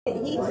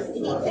He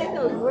said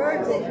those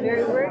words, the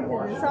very words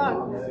in the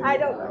song. I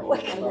don't know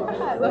what.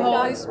 The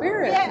Holy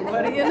Spirit. Yeah.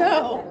 What do you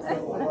know?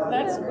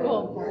 That's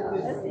cool.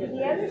 Let's see.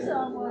 The other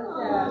song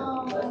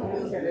was.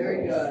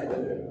 Very good.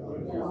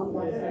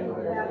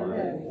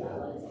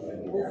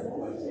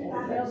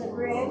 Build the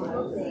bridge.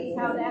 We'll see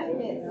how that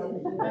fits.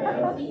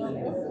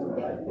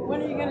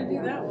 When are you going to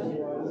do that one?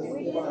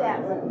 We did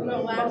that one.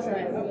 No, last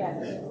night. Yeah.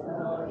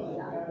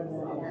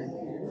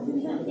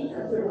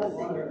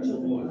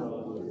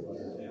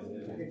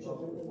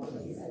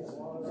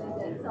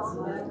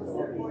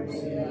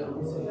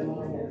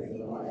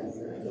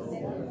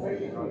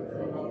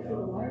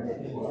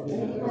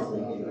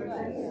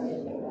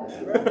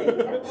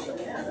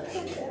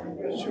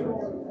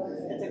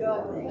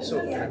 So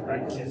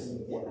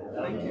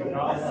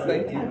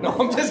thank you. No,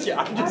 I'm just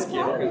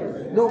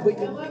kidding. No, but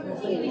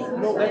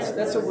no,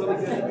 that's a really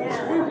good.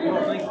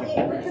 No, thank you.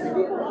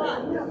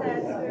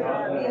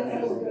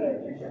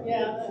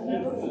 Yeah.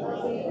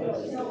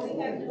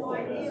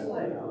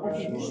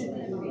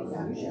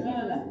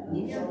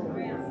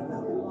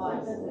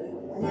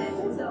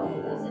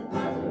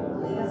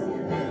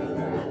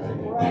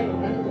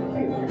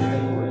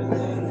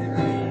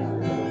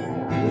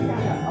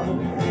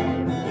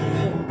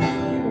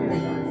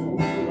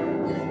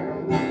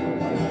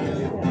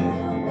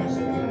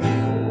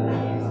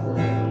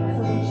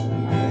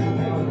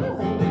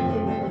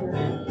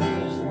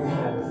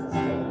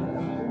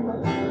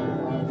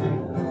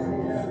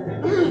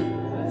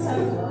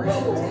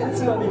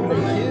 It's not even a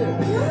kid.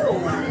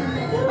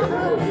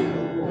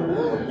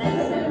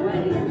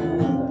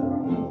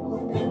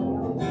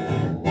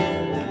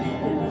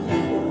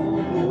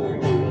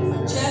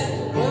 Check.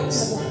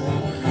 Whoops.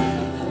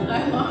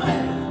 I'm on.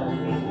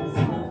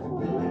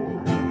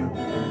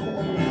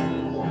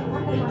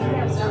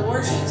 Is our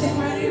worship team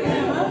ready to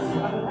come up?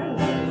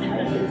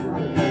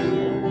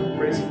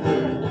 Praise the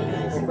Lord.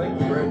 Well, thank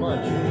you very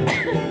much.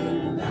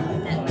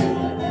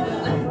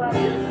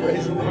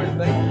 Praise the Lord.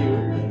 Thank you.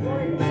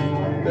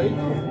 Thank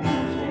you.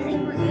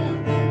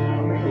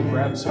 I'm gonna go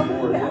grab some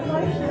more.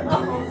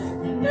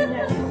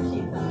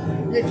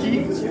 Yeah,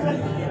 Keith.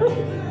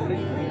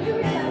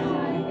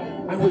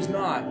 I was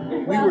not.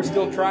 We were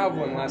still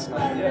traveling last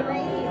night.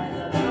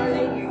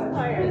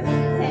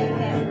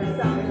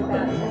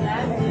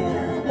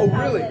 Oh,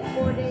 really?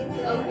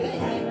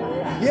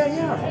 Yeah,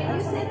 yeah.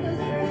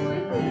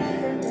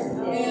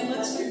 And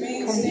let's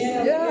remain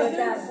standing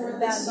together for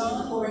this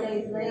song. 4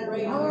 days later,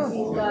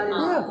 he's got it.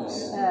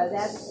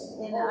 That's.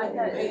 And I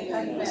thought it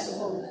kind of meant the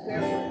Holy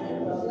Spirit.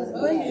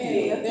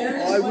 Okay, there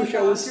is I wish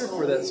I was here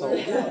for that song.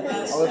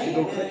 I'll have to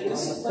go quick.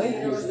 Thank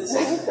you.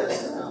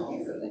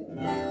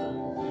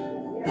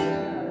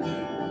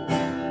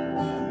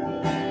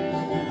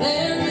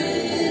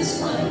 There is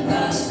one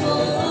gospel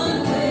on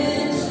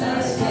which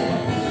I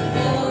stand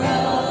for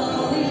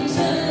all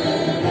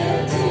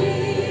eternity.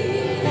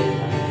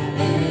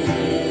 It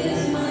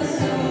is my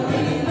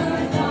story,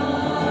 my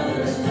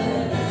Father's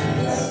plan.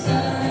 The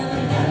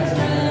Son has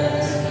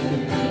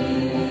rescued me.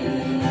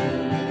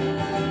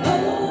 Oh,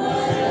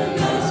 what a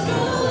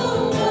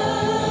gospel,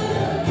 what a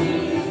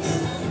peace,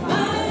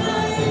 my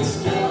life's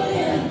joy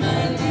and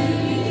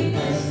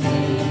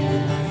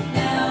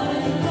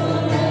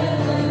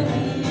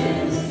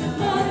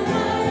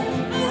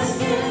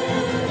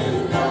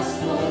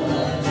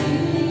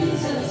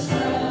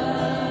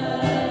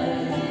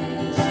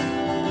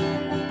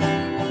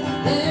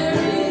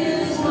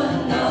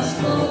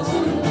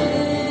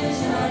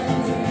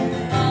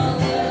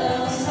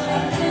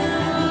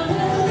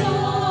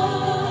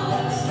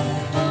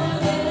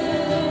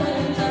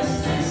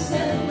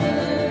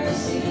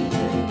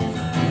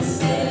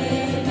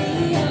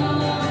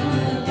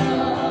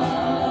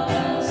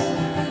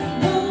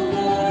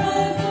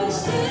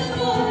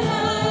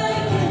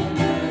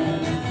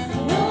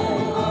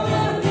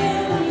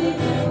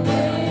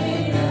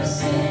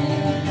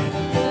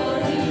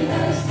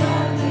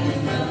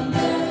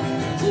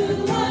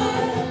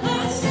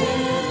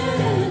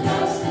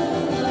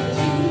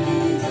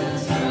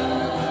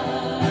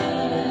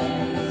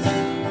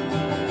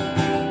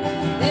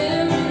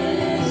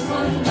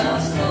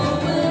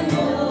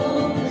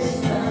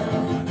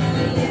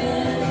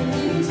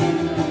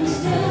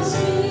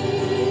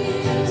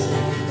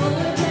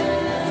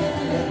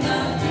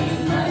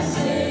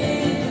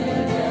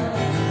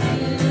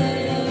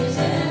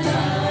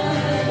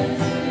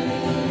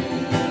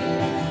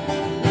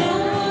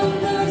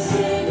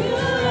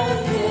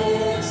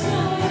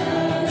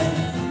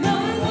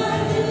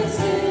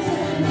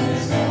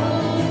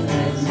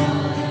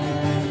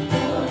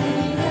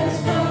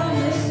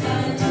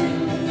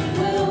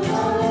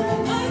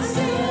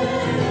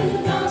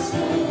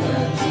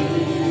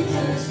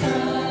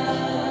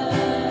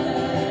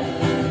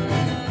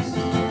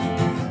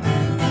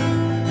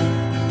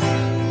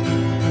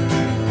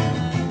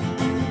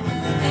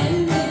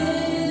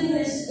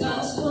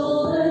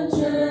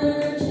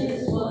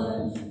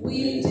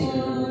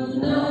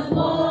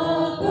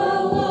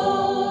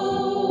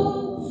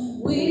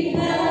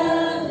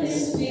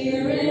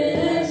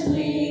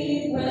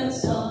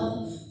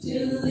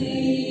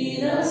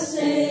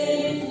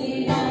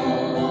safely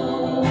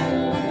home.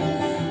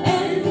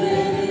 And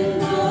when in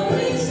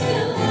glory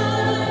still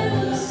I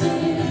will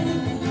sing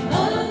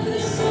of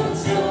this old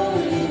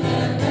story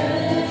that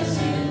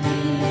rescued me.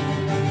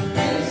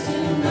 Praise to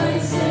my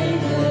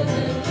Savior,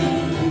 the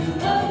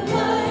King of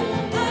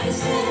life. I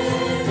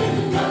stand in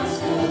the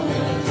gospel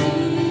of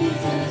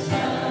Jesus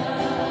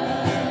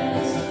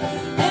Christ.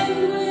 And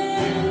when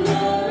in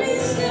glory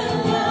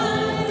still I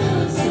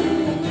will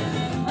sing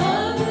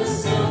of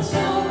this old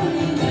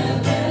story that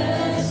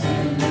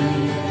rescued me.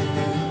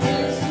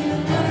 Praise to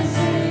my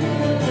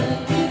Savior, the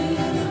King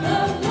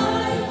of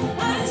life.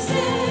 I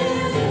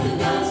stand in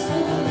the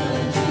gospel of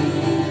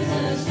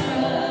Jesus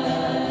Christ.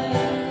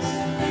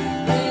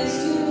 Praise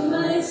to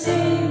my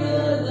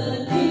Savior, the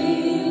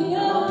King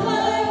of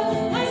life.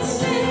 I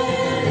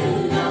stand in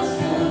the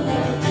gospel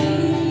of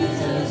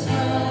Jesus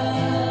Christ.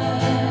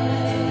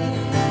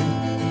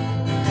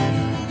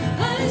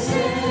 I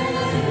stand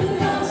in the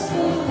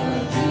gospel of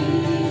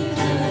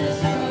Jesus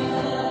Christ.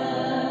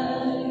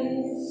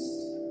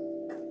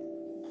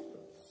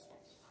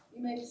 You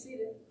may be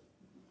seated.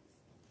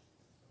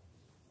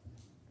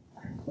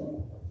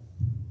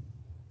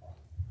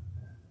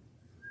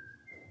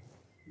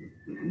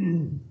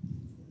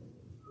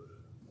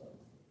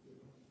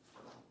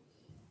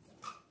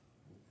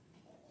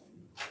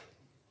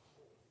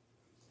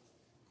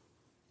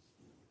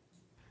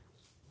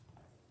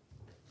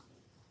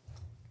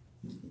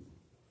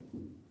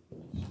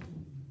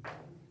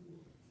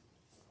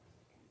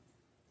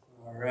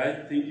 All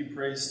right, thank you,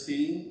 praise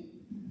team.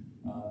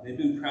 They've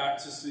been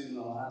practicing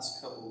the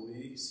last couple of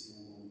weeks,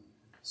 and I'm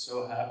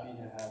so happy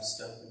to have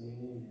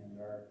Stephanie and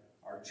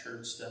our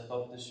church step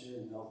up this year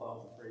and help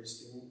out the praise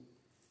team.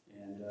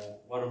 And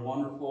what a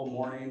wonderful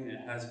morning it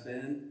has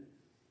been,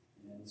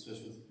 and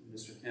especially with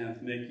Mr.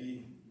 Kenneth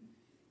Mickey.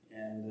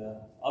 And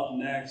up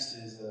next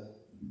is a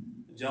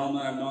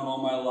gentleman I've known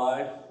all my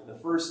life. The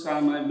first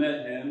time I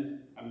met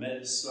him, I met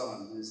his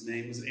son. His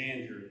name was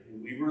Andrew,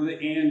 and we were the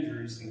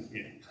Andrews in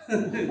camp.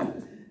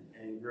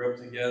 And grew up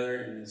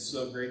together, and it's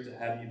so great to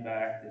have you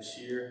back this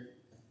year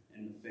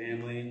and the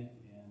family, and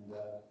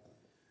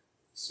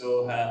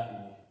so happy.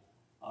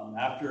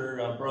 After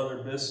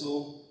Brother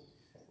Bissell,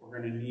 we're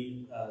going to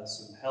need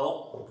some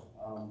help.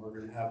 We're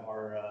going to have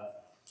our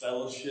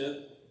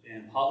fellowship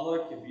and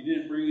potluck. If you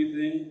didn't bring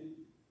anything,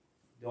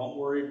 don't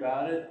worry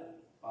about it.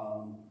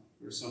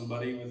 There's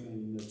somebody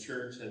within the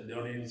church that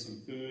donated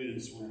some food,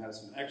 and so we're going to have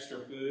some extra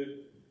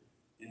food.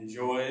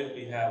 Enjoy it.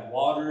 We have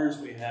waters.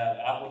 We have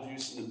apple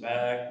juice in the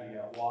back. We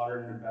got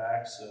water in the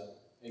back. So,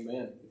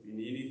 Amen. if you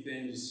need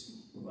anything, just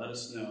let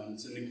us know. And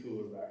it's in the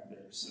cooler back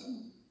there.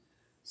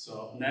 So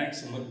up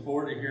next, I'm looking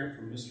forward to hearing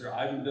from Mr.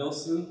 Ivan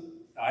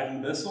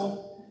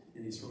Bissell,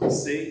 and he's from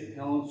St.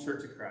 Helens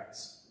Church of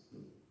Christ.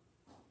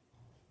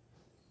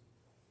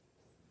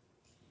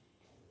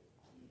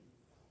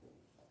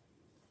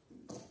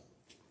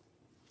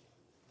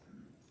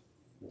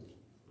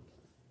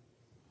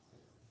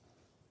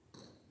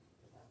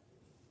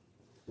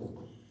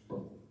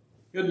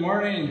 Good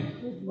morning.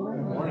 Good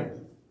morning.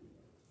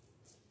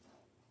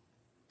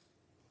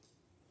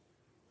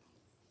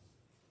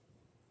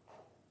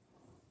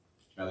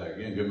 Try that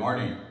again. Good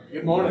morning.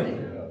 Good morning.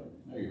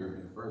 I know you heard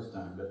me the first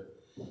time, but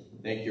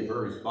thank you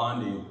for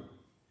responding.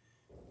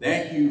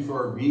 Thank you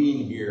for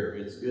being here.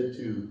 It's good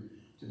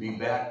to be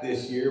back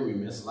this year. We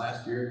missed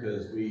last year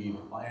because we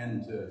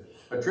planned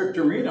a trip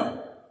to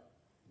Reno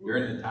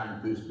during the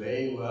time Coos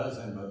Bay was,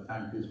 and by the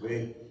time Coos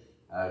Bay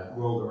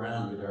rolled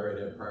around, we'd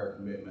already had prior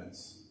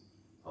commitments.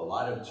 A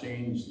lot of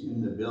change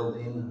in the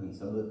building, and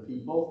some of the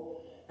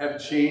people have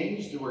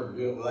changed. We're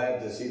glad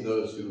to see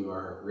those who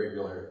are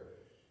regular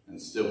and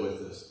still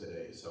with us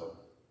today. So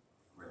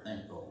we're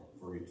thankful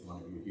for each one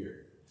of you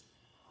here.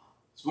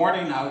 This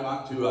morning, I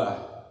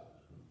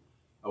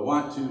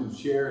want to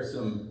share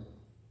some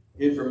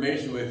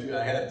information with you.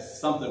 I had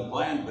something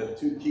planned, but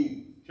two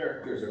key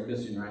characters are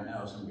missing right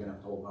now, so I'm going to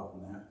have to hold off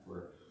on that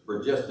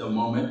for just a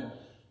moment.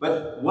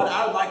 But what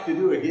I would like to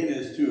do again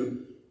is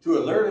to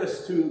alert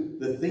us to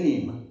the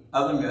theme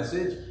of the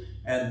message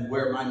and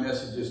where my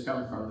messages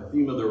come from. The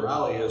theme of the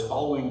rally is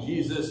following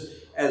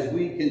Jesus as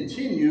we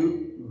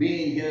continue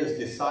being his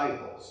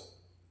disciples.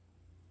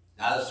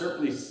 Now, that's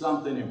certainly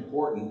something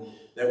important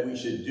that we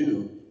should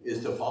do,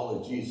 is to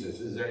follow Jesus.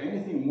 Is there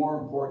anything more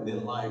important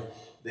in life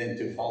than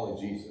to follow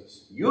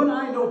Jesus? You and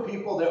I know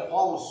people that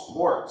follow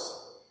sports,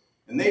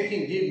 and they can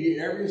give you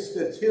every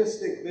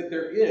statistic that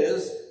there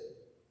is,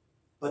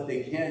 but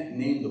they can't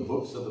name the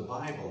books of the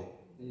Bible,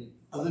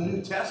 of the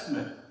New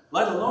Testament,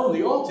 let alone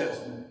the Old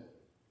Testament.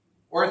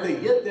 Or if they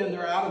get them,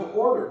 they're out of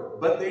order,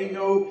 but they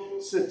know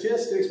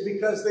statistics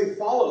because they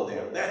follow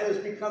them. That has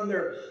become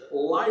their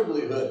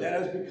livelihood. That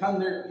has become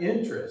their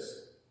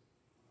interest.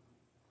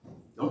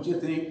 Don't you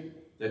think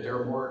that there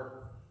are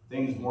more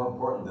things more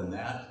important than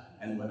that?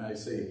 And when I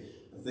say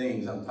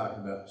things, I'm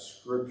talking about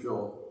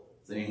scriptural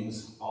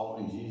things,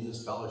 following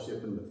Jesus,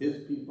 fellowshipping with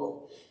his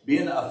people,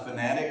 being a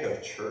fanatic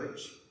of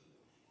church,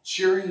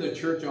 cheering the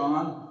church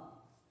on,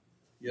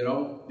 you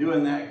know,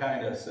 doing that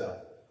kind of stuff,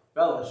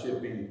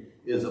 fellowshipping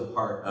is a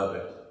part of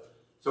it.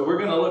 So we're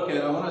going to look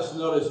at, I want us to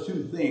notice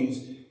two things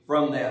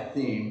from that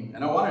theme.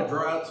 And I want to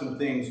draw out some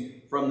things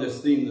from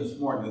this theme this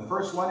morning. The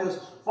first one is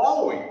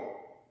following.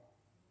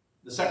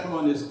 The second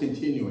one is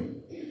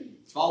continuing.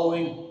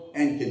 Following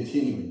and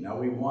continuing. Now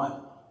we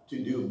want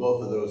to do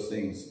both of those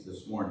things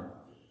this morning.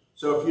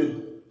 So if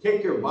you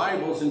take your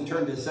Bibles and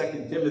turn to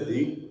 2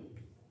 Timothy,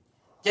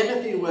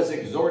 Timothy was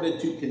exhorted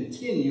to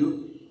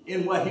continue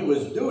in what he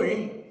was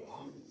doing,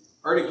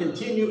 or to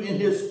continue in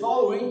his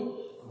following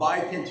by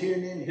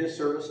continuing his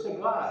service to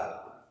God.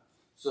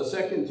 So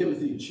 2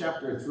 Timothy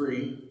chapter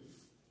 3,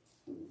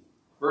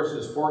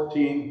 verses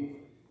 14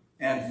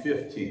 and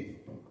 15.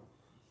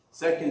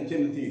 2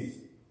 Timothy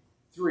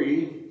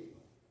 3,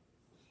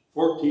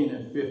 14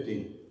 and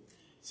 15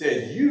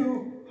 says,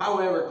 "You,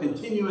 however,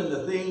 continue in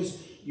the things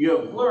you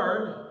have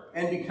learned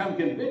and become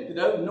convicted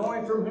of,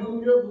 knowing from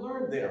whom you have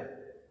learned them.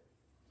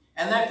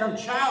 And that from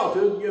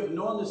childhood you have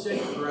known the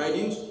sacred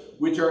writings,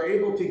 which are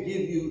able to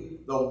give you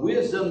the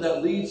wisdom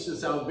that leads to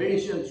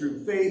salvation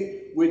through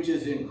faith, which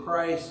is in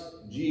Christ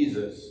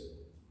Jesus."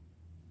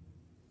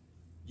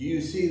 Do you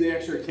see the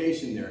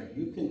exhortation there?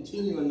 You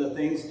continue in the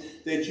things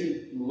that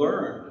you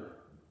learned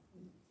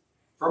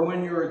from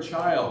when you were a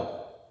child.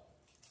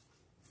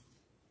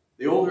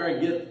 The older I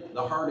get,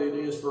 the harder it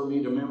is for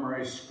me to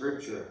memorize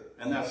Scripture.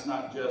 And that's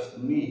not just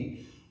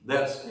me.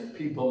 That's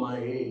people my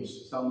age,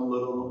 some a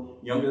little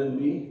younger than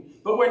me.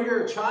 But when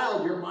you're a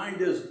child, your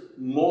mind is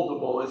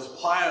moldable, it's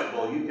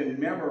pliable. You can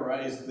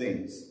memorize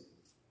things.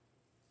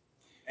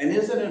 And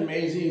isn't it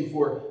amazing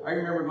I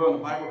remember going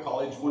to Bible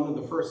college, one of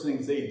the first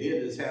things they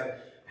did is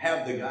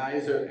have the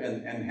guys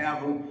and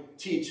have them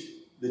teach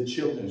the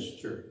children's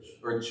church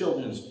or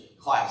children's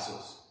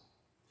classes.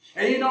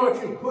 And you know,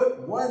 if you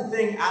put one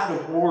thing out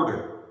of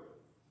order,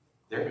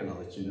 they're going to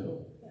let you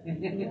know.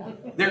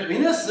 They're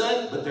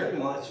innocent, but they're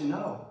going to let you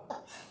know.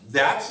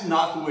 That's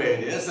not the way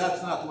it is.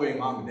 That's not the way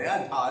Mom and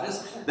Dad taught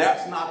us.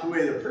 That's not the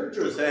way the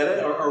preacher said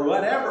it, or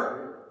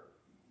whatever.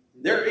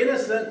 They're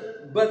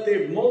innocent, but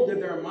they've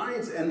molded their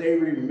minds and they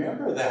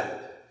remember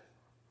that.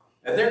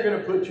 And they're going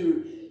to put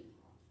you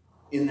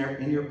in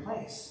your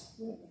place.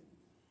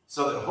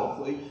 So that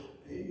hopefully,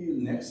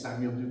 next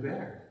time you'll do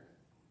better.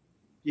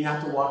 You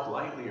have to walk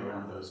lightly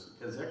around those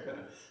because they're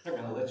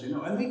gonna let you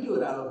know. And they do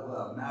it out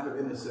of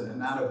innocence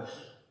and out of,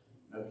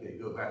 okay,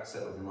 go back and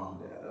sit with your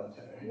mom and dad.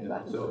 Okay. You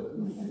know, so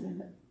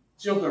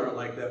children are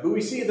like that. But we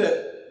see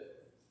that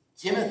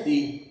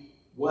Timothy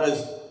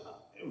was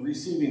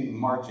receiving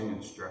marching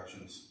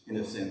instructions in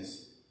a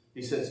sense.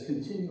 He says,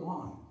 continue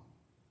on.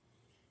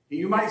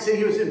 You might say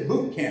he was in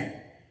boot camp.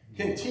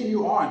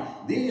 Continue on.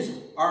 These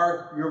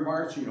are your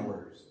marching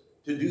orders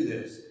to do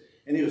this.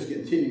 And he was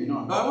continuing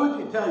on. But I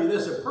want to tell you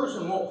this, a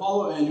person won't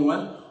follow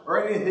anyone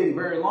or anything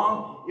very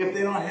long if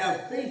they don't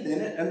have faith in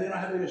it and they don't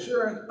have an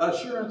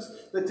assurance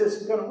that this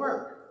is going to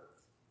work.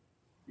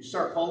 You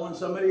start following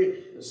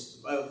somebody,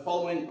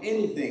 following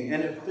anything,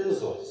 and it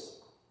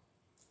fizzles.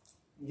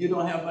 You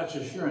don't have much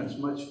assurance,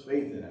 much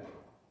faith in it.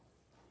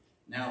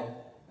 Now,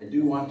 I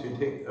do want to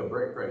take a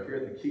break right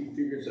here. The key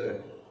figures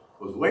I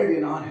was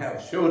waiting on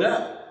have showed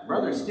up.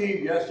 Brother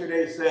Steve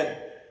yesterday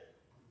said,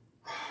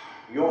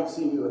 "You won't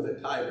see me with a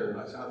tie very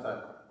much." I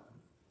thought,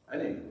 I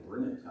didn't even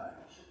bring a tie.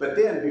 But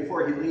then,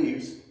 before he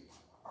leaves,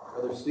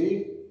 Brother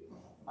Steve,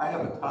 I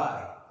have a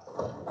tie.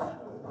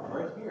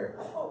 Right here.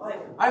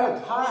 I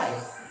have a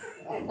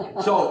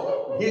tie.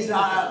 So, he's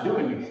not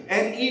outdoing me.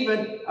 And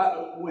even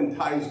when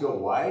ties go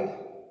wide,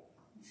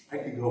 I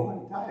could go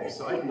one tie,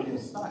 so I can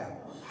use style.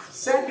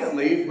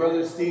 Secondly,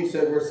 Brother Steve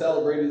said we're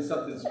celebrating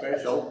something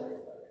special.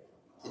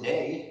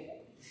 Today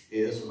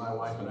is my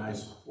wife and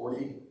I's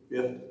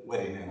 45th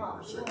wedding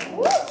anniversary.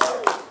 All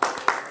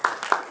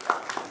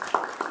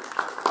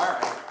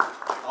right,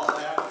 all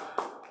that.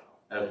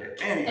 Okay,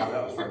 anyhow,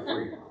 that was for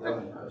free. That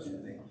was a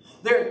personal thing.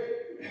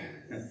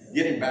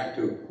 Getting back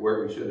to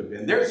where we should have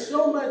been. There's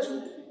so much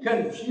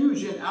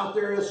confusion out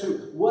there as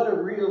to what a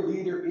real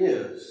leader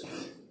is.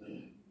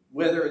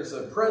 Whether it's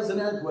a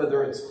president,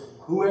 whether it's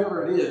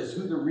whoever it is,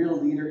 who the real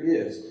leader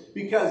is.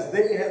 Because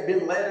they have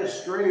been led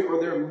astray or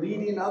they're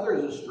leading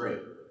others astray.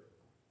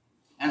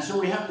 And so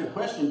we have to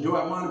question, do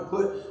I want to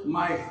put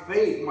my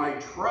faith, my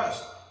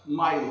trust,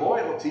 my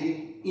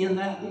loyalty in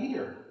that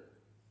leader?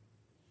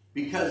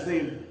 Because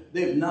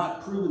they've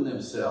not proven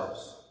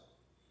themselves.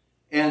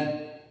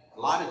 And a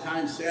lot of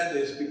times,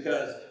 sadly, it's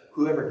because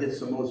whoever gets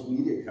the most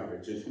media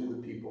coverage is who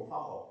the people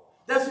follow.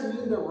 Doesn't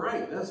mean they're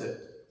right, does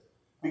it?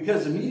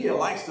 Because the media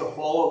likes to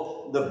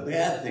follow the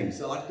bad things.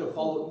 They like to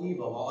follow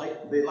evil.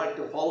 They like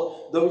to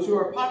follow those who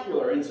are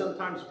popular. And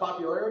sometimes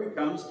popularity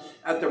comes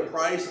at the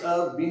price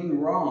of being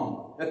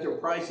wrong, at the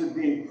price of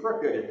being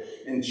crooked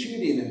and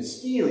cheating and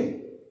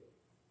stealing.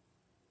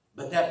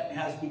 But that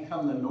has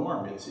become the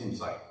norm, it seems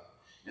like.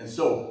 And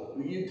so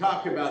when you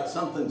talk about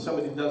something,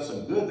 somebody does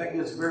some good, that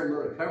gets very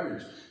little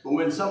coverage. But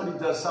when somebody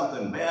does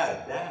something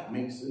bad, that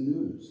makes the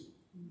news.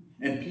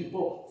 And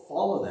people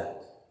follow that.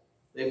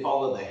 They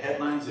follow the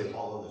headlines, they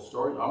follow the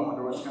stories. I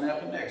wonder what's going to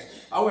happen next.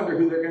 I wonder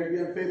who they're going to be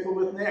unfaithful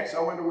with next.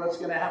 I wonder what's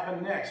going to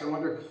happen next. I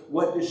wonder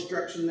what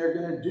destruction they're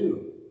going to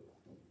do.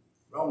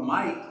 Well,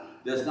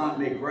 might does not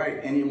make right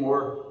any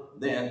more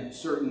than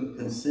certain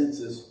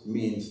consensus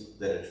means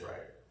that it's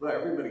right. Well,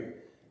 everybody,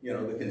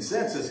 the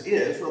consensus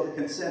is, well, the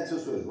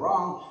consensus was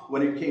wrong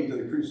when it came to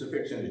the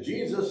crucifixion of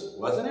Jesus,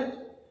 wasn't it?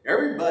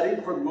 Everybody,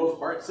 for the most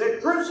part,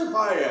 said,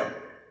 crucify him.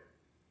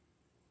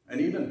 And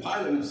even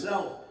Pilate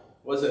himself,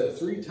 was it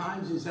 3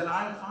 times he said,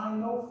 I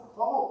find no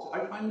fault,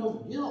 I find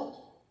no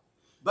guilt.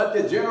 But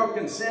the general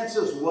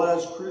consensus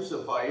was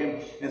crucify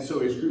him, and so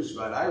he's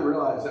crucified. I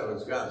realize that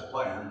was God's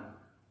plan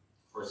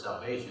for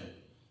salvation,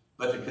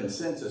 but the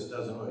consensus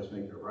doesn't always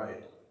make it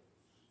right.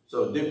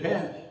 So it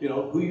depends,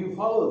 who you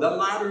follow. The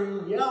louder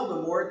you yell,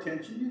 the more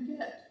attention you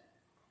get.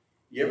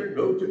 You ever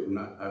go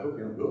to, I hope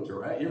you don't go to a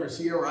riot. You ever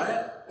see a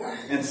riot?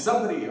 And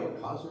somebody,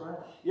 cause a riot?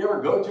 You ever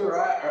go to a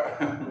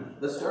riot?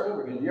 Let's start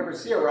over again. You ever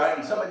see a riot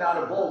and somebody down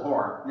a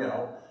bullhorn,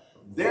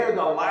 they're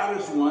the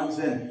loudest ones,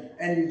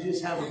 and you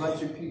just have a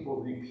bunch of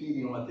people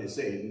repeating what they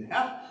say. And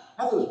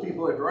half those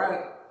people at the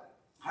riot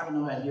have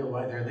no idea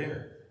why they're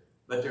there.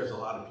 But there's a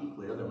lot of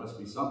people here. There must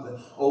be something.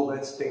 Oh,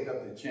 let's take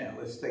up the chant.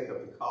 Let's take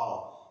up the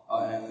call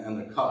and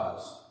the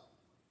cause.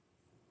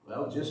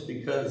 Well, just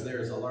because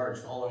there's a large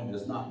following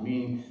does not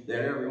mean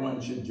that everyone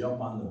should jump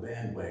on the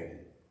bandwagon.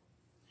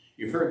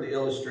 You've heard the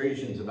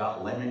illustrations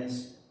about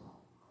lemmings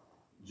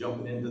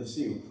jumping into the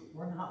sea.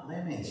 We're not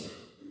lemmings.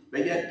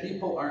 But yet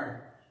people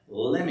are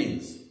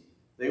lemmings.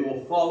 They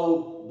will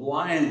follow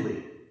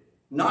blindly,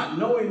 not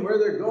knowing where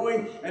they're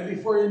going, and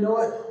before you know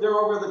it, they're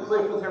over the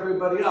cliff with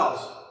everybody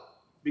else.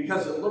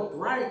 Because it looked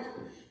right.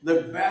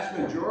 The vast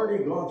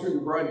majority going through the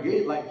broad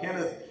gate, like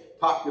Kenneth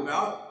talked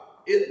about,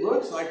 it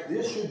looks like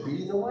this should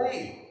be the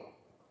way.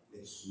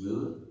 It's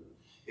smooth,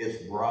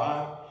 it's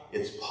broad,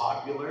 it's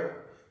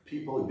popular.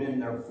 People have been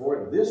there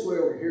before. This way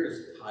over here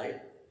is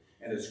tight,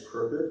 and it's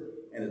crooked,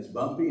 and it's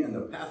bumpy, and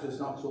the path is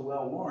not so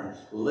well worn.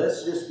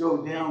 Let's just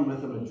go down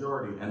with the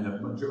majority, and the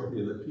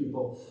majority of the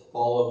people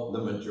follow the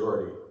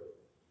majority.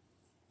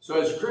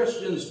 So as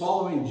Christians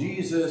following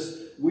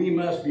Jesus, we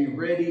must be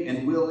ready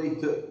and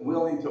willing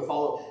to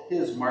follow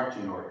his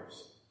marching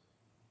orders.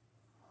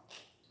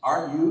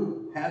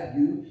 Have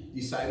you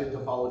decided to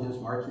follow his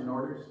marching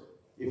orders?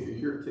 If you're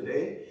here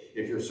today,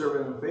 if you're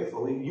serving him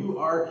faithfully, you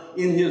are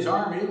in his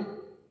army.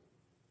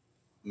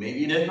 Maybe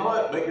you didn't know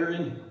it, but you're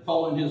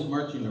following his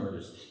marching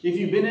orders. If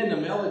you've been in the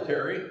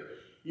military,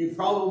 you've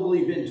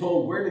probably been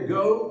told where to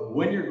go,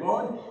 when you're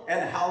going,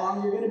 and how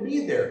long you're going to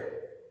be there.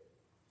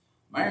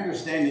 My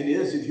understanding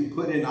is if you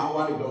put in, I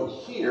want to go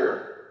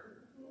here,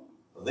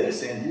 well, they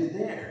send you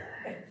there.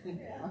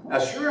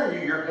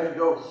 Assuring you you're going to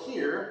go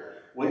here,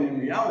 when in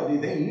reality,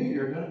 they knew you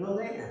were going to go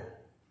there.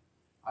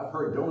 I've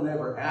heard don't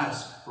ever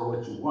ask for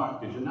what you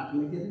want because you're not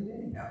going to get it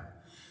anyhow.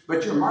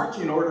 But your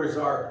marching orders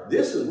are,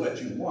 this is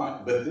what you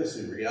want, but this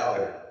is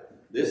reality.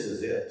 This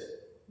is it.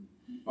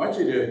 I want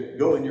you to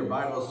go in your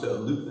Bibles to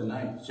Luke the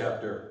 9th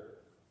chapter.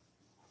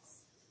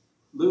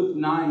 Luke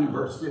 9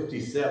 verse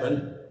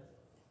 57.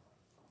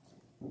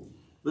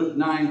 Luke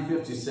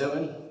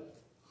 9:57.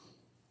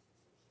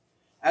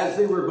 As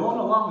they were going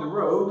along the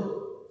road,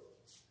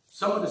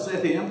 someone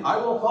said to him, I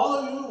will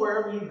follow you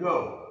wherever you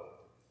go.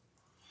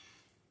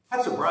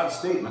 That's a broad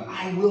statement.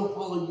 I will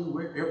follow you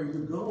wherever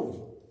you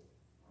go.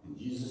 And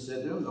Jesus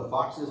said to him, the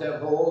foxes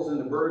have holes and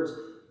the birds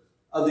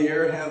of the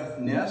air have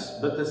nests,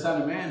 but the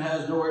Son of Man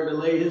has nowhere to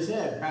lay his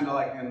head. Kind of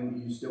like,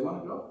 and you still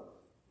want to go?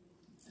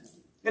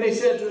 And he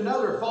said to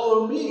another,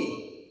 follow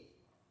me.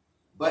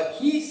 But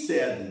he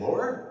said,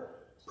 Lord,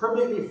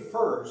 permit me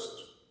first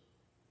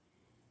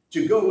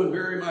to go and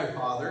bury my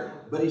father.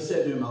 But he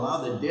said to him, allow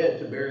the dead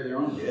to bury their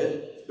own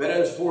dead. But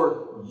as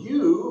for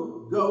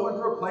you, go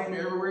and proclaim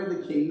everywhere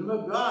the kingdom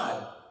of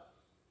God.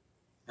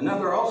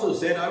 Another also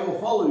said, I will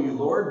follow you,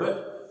 Lord,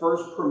 but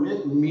first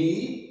permit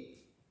me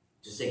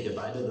to say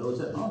goodbye to those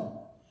at home.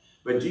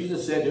 But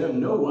Jesus said to him,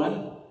 no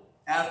one,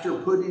 after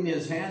putting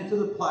his hand to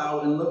the plow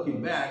and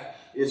looking back,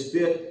 is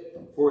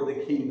fit for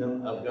the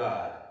kingdom of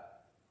God.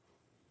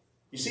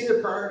 You see the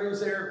priorities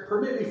there?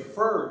 Permit me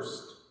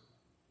first.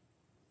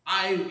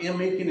 I am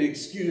making an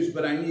excuse,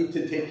 but I need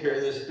to take care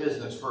of this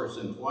business first.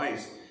 And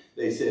twice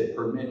they said,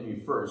 permit me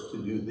first to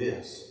do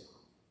this.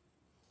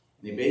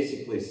 And he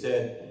basically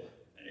said,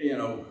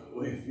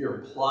 if you're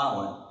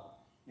plowing,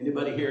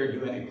 anybody here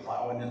do any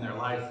plowing in their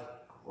life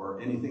or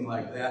anything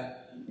like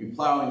that? You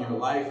plow in your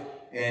life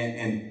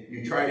and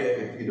you try to,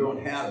 if you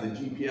don't have the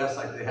GPS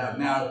like they have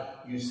now,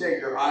 you set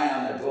your eye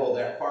on the goal,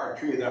 that far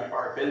tree, that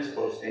far fence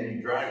post, and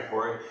you drive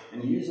for it.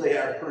 And you usually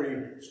have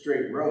pretty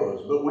straight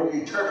roads. But when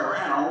you turn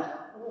around,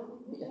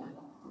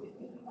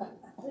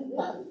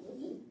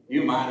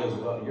 you might as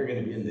well, you're going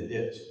to be in the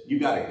ditch. You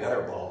got a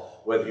gutter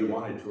ball, whether you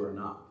wanted to or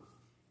not.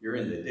 You're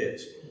in the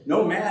ditch.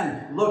 No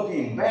man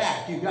looking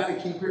back. You've got to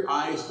keep your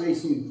eyes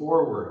facing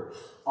forward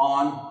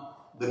on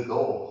the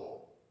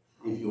goal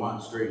if you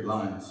want straight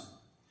lines.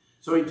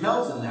 So he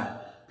tells them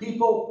that.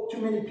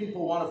 Too many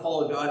people want to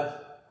follow God,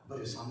 but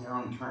it's on their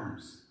own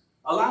terms.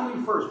 Allow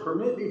me first,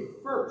 permit me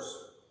first.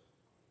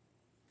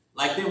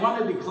 Like they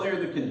want to declare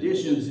the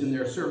conditions in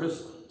their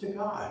service to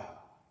God.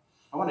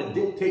 I want to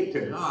dictate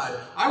to God,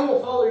 I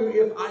will follow you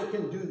if I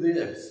can do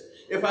this,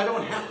 if I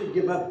don't have to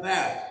give up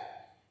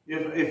that,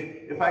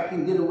 if I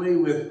can get away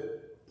with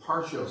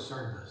partial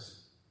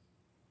service.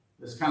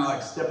 It's kind of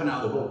like stepping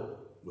out of the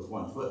boat with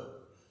one foot.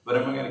 But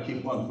I'm going to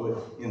keep one foot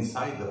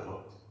inside the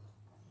boat.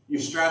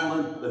 You're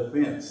straddling the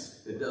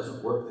fence. It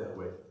doesn't work that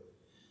way.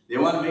 They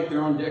want to make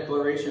their own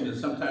declaration, and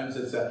sometimes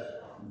it's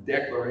a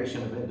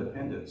declaration of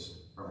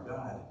independence from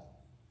God.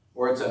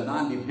 Or it's a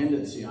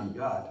non-dependency on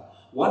God.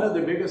 One of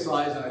the biggest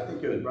lies, and I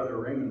think it was Brother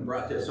Raymond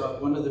brought this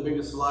up, one of the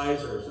biggest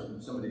lies, or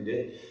somebody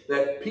did,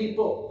 that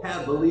people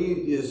have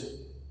believed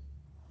is,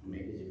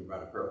 maybe you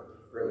brought it up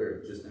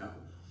earlier just now,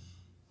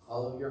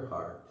 follow your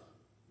heart.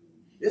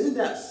 Isn't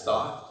that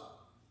soft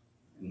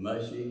and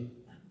mushy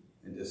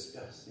and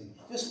disgusting?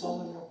 Just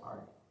follow your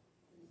heart.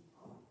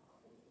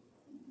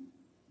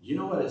 Do you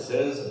know what it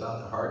says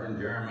about the heart in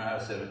Jeremiah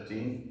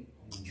 17?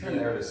 Turn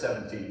there to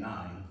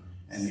 17:9,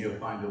 and you'll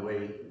find a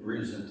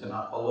reason to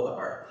not follow the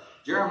heart.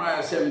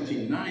 Jeremiah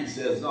 17:9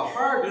 says, the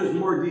heart is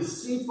more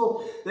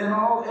deceitful than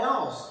all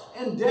else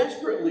and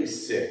desperately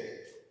sick.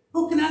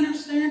 Who can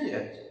understand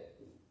it?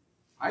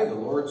 I, the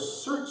Lord,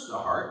 search the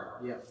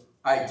heart. Yeah.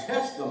 I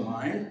test the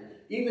mind,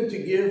 even to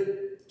give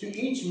to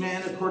each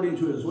man according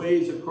to his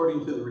ways,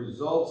 according to the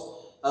results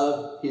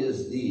of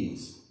his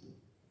deeds.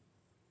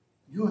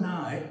 You and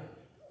I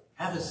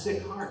have a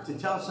sick heart to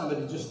tell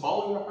somebody, just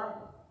follow your heart.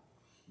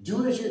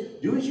 Do as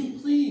you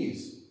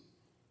please.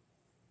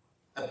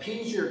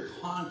 Appease your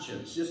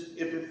conscience. Just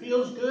if it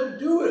feels good,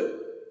 do it.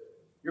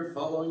 You're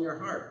following your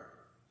heart.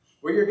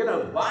 Or you're going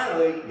to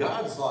violate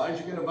God's laws.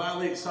 You're going to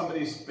violate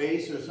somebody's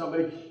space or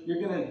somebody.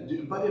 You're going to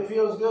do, but it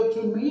feels good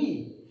to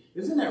me.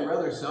 Isn't that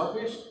rather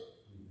selfish?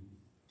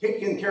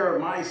 Taking care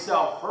of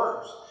myself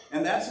first.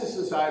 And that's the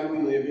society we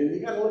live in. You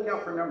got to look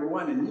out for number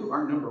one, and you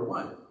are number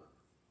one.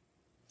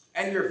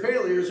 And your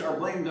failures are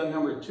blamed on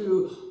number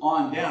two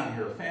on down.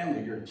 Your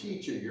family, your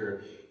teacher,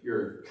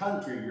 your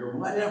country, your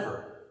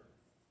whatever.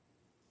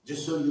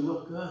 Just so you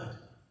look good.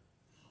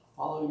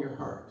 Follow your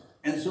heart.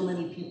 And so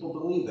many people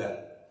believe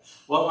that.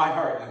 Well, my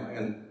heart,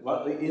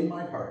 in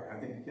my heart, I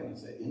think you can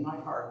say, in my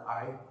heart,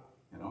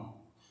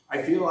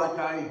 I feel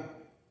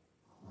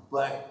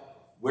like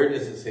where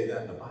does it say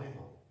that in the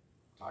Bible?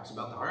 It talks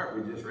about the heart.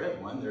 We just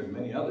read one. There's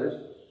many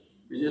others.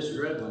 We just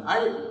read one.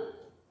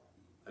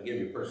 I'll give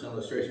you a personal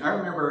illustration. I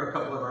remember a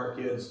couple of our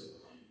kids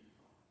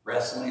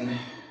wrestling.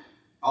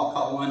 I'll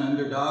call one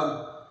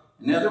underdog.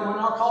 Another one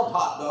I'll call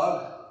top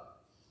dog.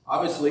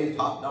 Obviously,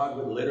 top dog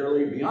would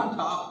literally be on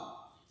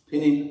top,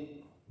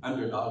 pinning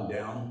underdog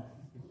down.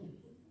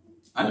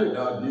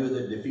 Underdog knew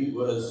that defeat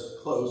was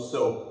close,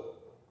 so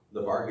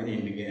the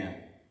bargaining began.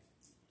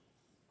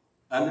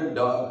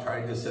 Underdog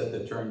tried to set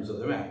the terms of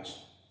the match.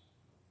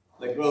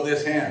 Let go of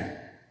this hand.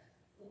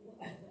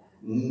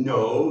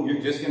 No,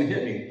 you're just going to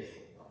hit me.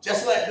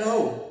 Just let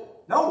go.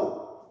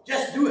 No,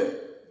 just do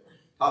it.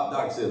 Top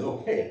dog says,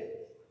 okay,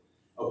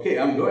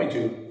 I'm going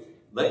to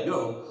let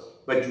go,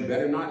 but you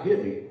better not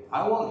hit me.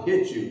 I won't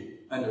hit you,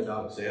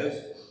 underdog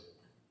says.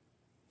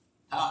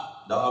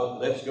 Top dog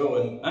lets go,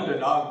 and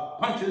underdog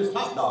punches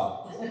top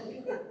dog.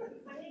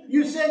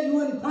 You said you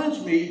wouldn't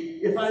punch me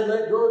if I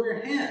let go of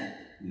your hand.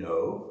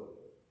 No,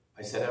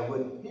 I said I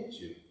wouldn't hit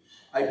you.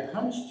 I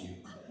punched you.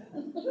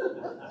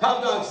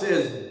 Top dog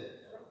says,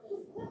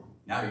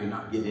 now you're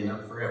not getting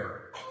up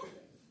forever.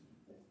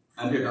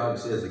 Underdog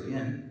says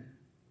again,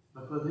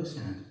 let go of this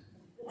hand.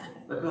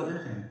 Let go of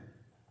that hand.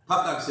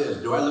 Top dog says,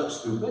 do I look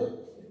stupid?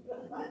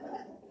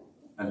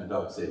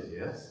 Underdog says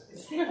yes.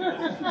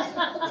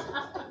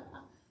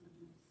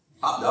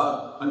 Top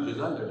dog punches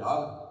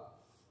underdog.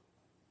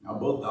 Now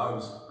both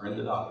dogs are in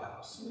the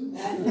doghouse.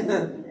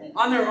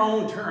 On their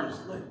own terms.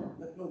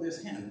 Let go of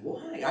this hand.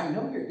 Why? I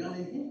know you're going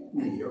to hit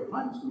me or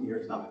punch me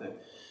or something.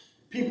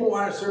 People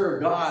want to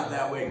serve God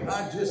that way.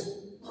 God, just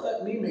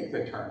let me make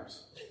the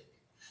terms.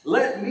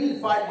 Let me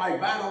fight my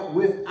battle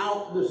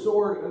without the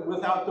sword,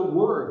 without the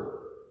word.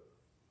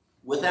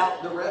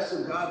 Without the rest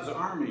of God's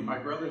army, my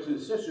brothers and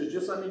sisters,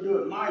 just let me do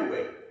it my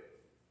way.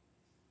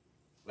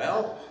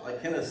 Well,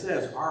 like Kenneth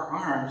says, our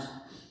arms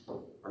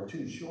are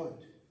too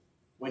short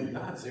when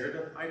God's there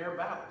to fight our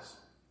battles.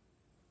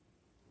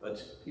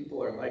 But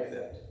people are like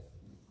that.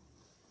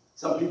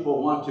 Some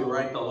people want to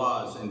write the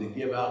laws and to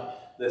give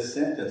out the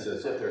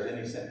sentences, if there's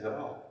any sentence at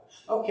all.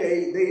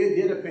 Okay, they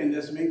did offend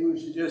us, maybe we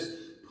should just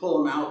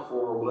pull them out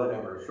for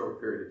whatever, a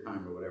short period of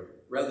time or whatever.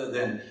 Rather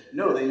than,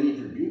 no, they need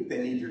to rebuke,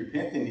 they need to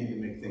repent, they need to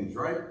make things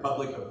right,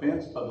 public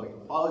offense, public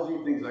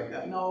apology, things like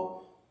that.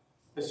 No,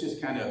 let's just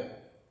kind of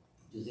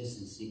do this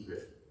in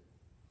secret.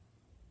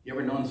 You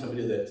ever known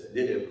somebody that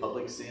did a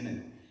public sin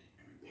and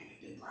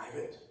repented in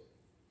private?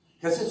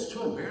 Because it's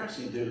too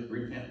embarrassing to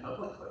repent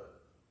publicly.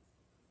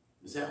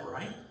 Is that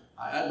right?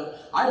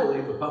 I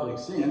believe a public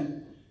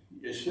sin,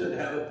 you should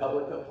have a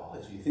public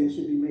apology. Things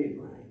should be made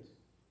right.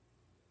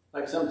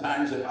 Like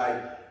sometimes if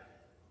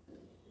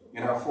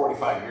in our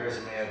 45 years,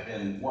 it may have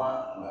been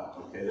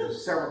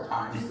there's several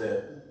times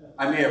that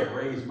I may have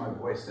raised my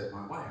voice at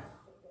my wife.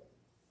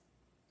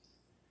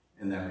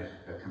 And then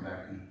I come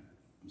back and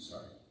I'm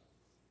sorry.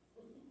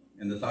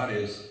 And the thought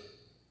is,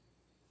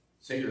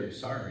 say you're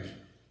sorry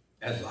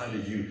as loud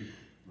as you,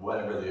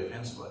 whatever the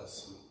offense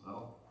was.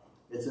 Well,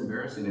 it's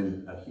embarrassing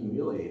and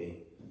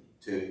humiliating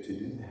to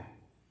do that.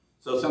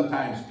 So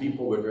sometimes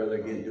people would rather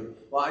get into,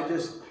 well, I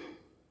just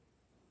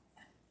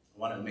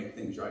want to make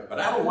things right. But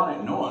I don't want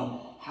it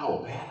known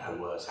how bad I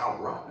was, how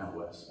rotten I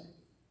was.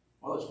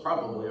 Well, it's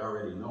probably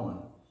already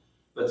known.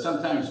 But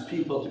sometimes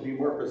people, to be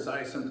more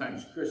precise,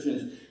 sometimes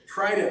Christians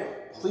try to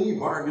plea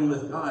bargain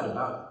with God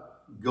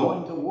about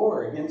going to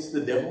war against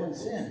the devil and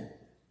sin.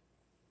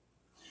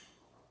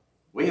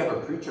 We have a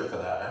preacher for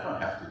that. I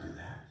don't have to do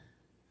that.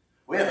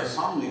 We have a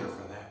song leader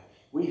for that.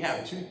 We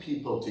have 2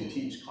 people to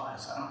teach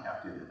class. I don't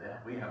have to do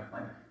that. We have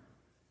plenty.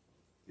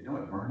 You know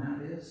what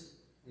burnout is?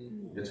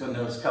 It's when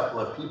those couple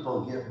of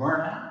people get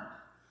burnt out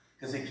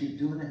because they keep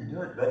doing it and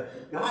doing it.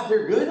 But God,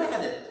 they're good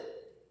at it.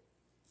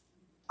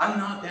 I'm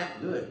not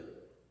that good.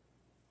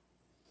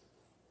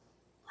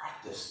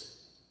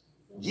 Practice.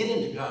 Get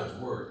into God's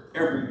Word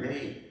every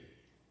day.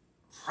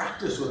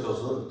 Practice with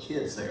those little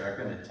kids that are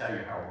going to tell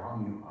you how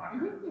wrong you are.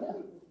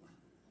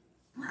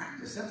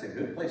 Practice. That's a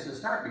good place to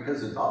start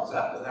because adults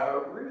out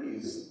without a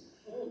breeze.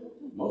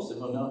 Most of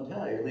them don't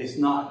tell you, at least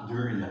not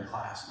during the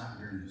class, not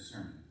during the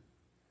sermon.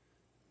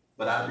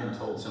 But I've been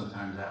told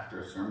sometimes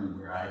after a sermon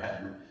where I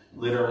had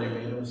literally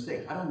made a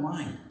mistake. I don't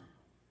mind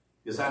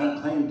because I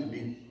don't claim to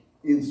be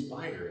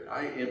inspired.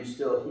 I am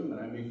still human.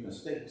 I make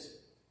mistakes.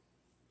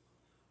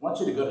 I want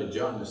you to go to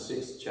John the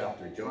 6th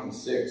chapter, John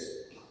 6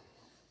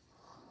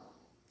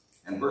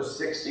 and verse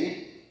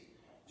 60.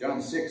 John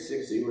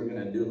 6:60. We're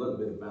going to do a little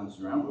bit of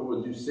bouncing around, but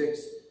we'll do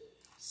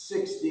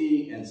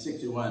 6:60 and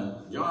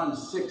 61. John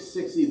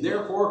 6:60.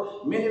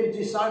 Therefore, many of the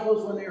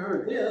disciples, when they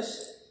heard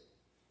this,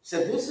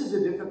 said, "This is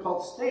a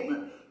difficult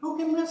statement. Who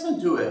can listen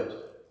to it?"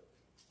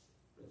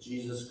 But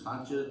Jesus,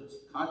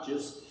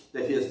 conscious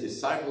that his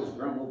disciples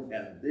grumbled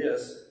at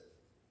this,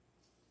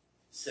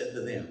 said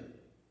to them,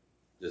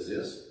 "Does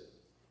this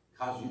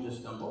cause you to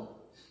stumble?"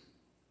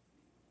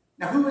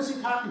 Now, who was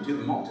he talking to?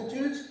 The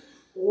multitudes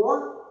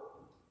or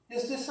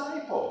his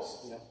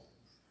disciples? Yeah.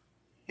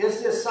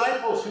 His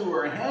disciples who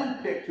were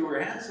handpicked, who were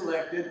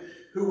hand-selected,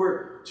 who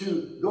were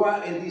to go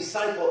out and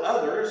disciple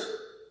others,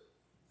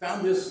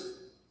 found this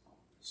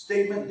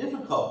statement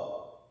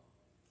difficult.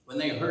 When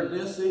they heard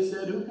this, they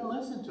said, "Who can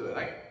listen to it?"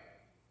 I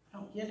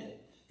don't get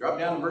it. Drop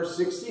down to verse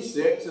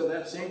 66 of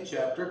that same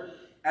chapter.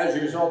 As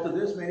a result of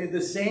this, many of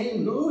the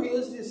same who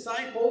his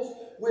disciples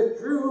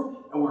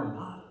withdrew and were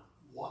not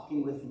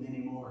walking with him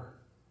anymore.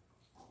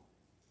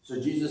 So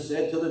Jesus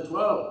said to the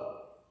 12,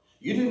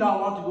 "You do not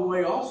want to go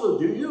away also,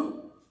 do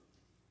you?"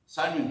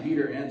 Simon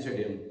Peter answered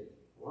him,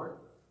 "Lord,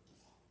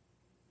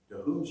 to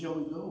whom shall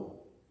we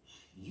go?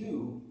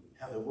 You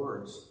have the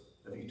words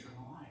of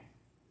eternal life."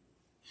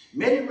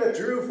 Many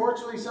withdrew.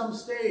 Fortunately, some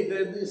stayed.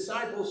 The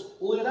disciples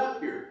split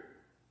up here.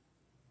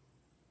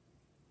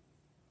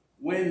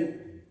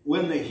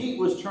 When the heat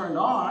was turned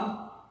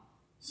on,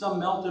 some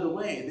melted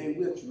away. They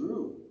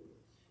withdrew.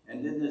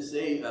 And didn't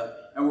say,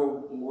 and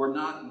we're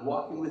not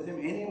walking with him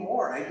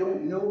anymore. I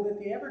don't know that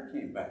they ever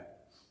came back.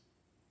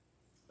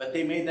 But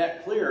they made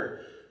that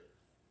clear.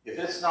 If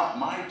it's not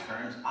my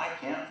terms, I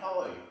can't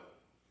follow you.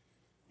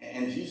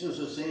 And Jesus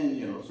was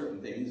saying,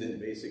 certain things and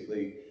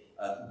basically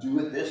do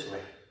it this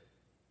way.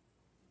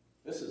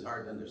 This is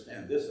hard to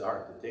understand. This is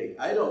hard to take.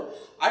 I don't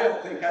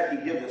think I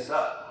can give this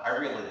up. I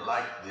really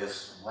like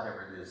this,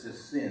 whatever it is,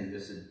 this sin,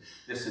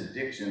 this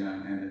addiction,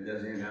 and it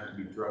doesn't even have to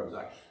be drugs.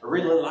 I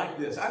really like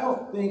this. I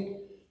don't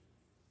think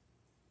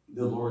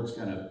the Lord's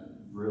going to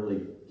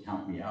really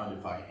count me out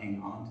if I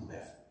hang on to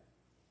that.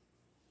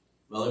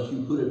 Well, if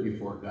you put it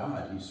before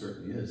God, he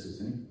certainly is,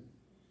 isn't he?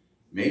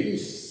 Maybe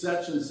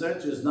such and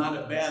such is not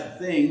a bad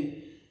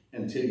thing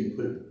until you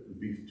put it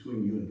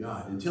between you and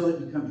God, until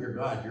it becomes your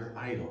God, your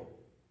idol.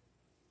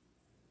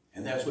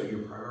 And that's what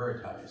you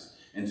prioritize.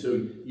 And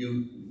so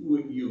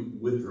you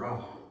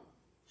withdraw.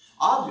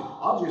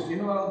 I'll just, you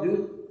know what I'll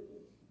do?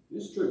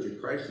 This Church of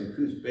Christ in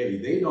Coos Bay,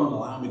 they don't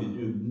allow me to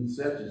do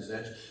such and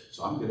such,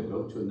 so I'm going to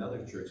go to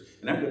another church.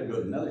 And I'm going to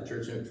go to another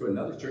church and to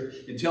another church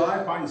until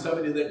I find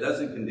somebody that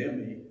doesn't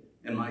condemn me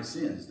and my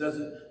sins.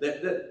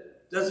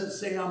 That doesn't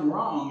say I'm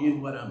wrong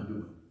in what I'm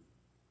doing.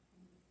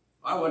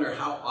 I wonder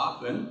how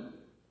often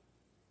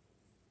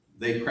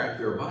they crack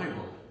their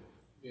Bible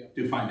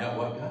to find out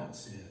what God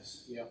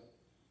says. Yeah.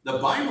 The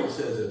Bible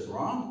says it's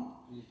wrong.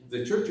 Mm-hmm.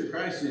 The Church of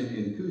Christ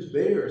in Coos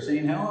Bay or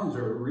St. Helens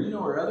or Reno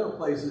or other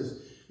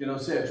places,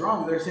 say it's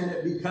wrong. They're saying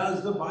it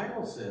because the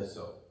Bible says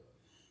so.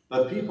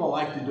 But people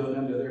like to do it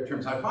under their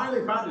terms. I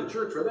finally found a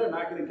church where they're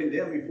not going to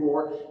condemn me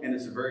for, and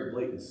it's a very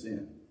blatant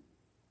sin.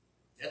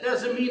 That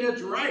doesn't mean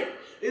it's right.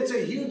 It's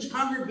a huge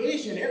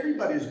congregation.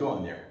 Everybody's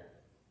going there.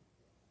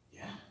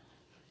 Yeah.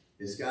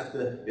 It's got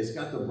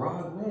the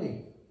broad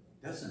way,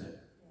 doesn't it?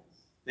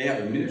 They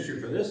have a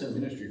ministry for this and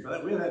ministry for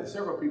that. We've had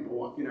several people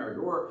walk in our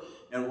door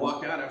and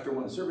walk out after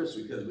one service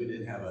because we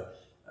didn't have a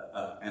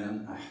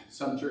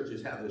Some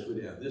churches have this, we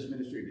didn't have this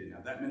ministry, didn't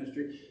have that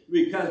ministry,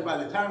 because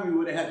by the time we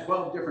would have had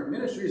 12 different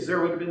ministries,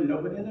 there would have been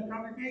nobody in the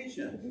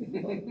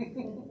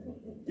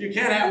congregation. You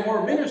can't have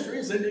more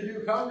ministries than you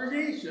do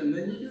congregation,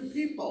 than you do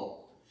people.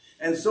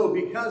 And so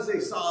because they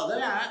saw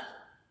that,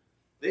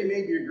 they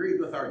maybe agreed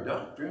with our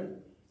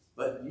doctrine,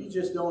 but you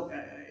just don't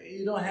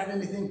have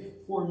anything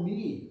for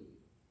me.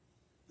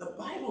 The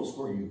Bible's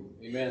for you.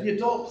 Amen. The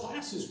adult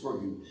class is for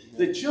you.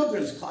 The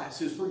children's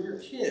class is for your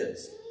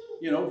kids.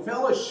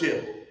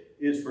 Fellowship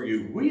is for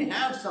you. We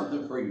have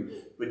something for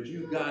you, but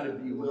you got to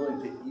be willing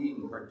to eat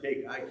and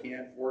partake. I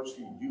can't force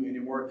feed you any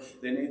more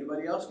than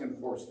anybody else can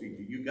force feed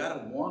you. You got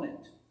to want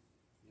it.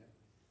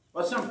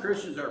 Well, some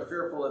Christians are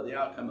fearful of the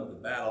outcome of the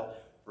battle,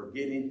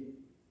 forgetting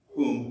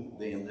whom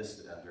they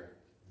enlisted under.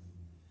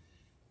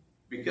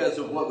 Because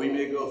of what we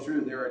may go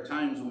through, there are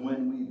times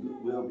when we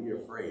will be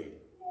afraid.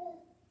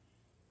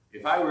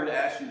 If I were to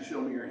ask you to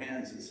show me your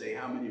hands and say,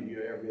 how many of you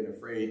have ever been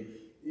afraid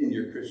in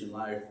your Christian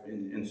life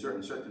in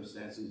certain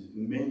circumstances,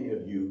 many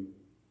of you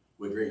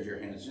would raise your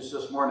hands. Just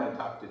this morning, I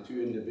talked to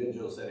 2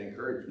 individuals that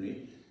encouraged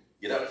me.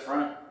 Get up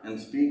front and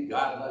speak.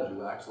 God loves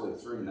you. Actually,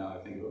 3 now,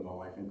 I think of it, my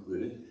wife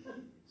included.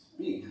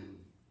 Speak.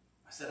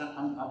 I said,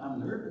 I'm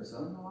nervous.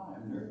 I don't know why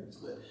I'm nervous,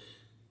 but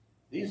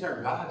these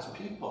are God's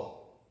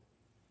people.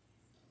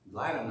 I'm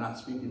glad I'm not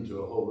speaking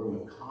to a whole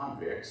room of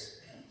convicts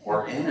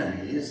or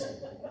enemies.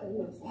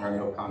 There are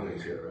no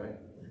convicts here, right?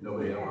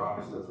 Nobody have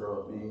rocks to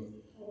throw at me.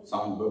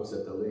 Songbooks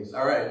at the least.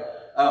 All right.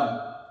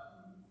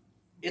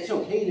 It's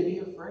okay to be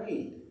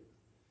afraid,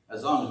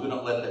 as long as we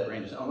don't let that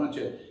range. I want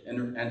you,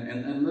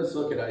 and let's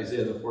look at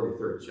Isaiah the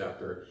 43rd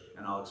chapter,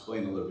 and I'll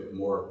explain a little bit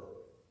more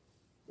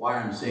why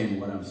I'm saying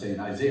what I'm saying.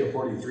 Isaiah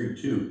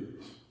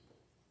 43:2.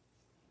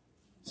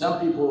 Some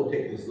people will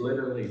take this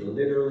literally.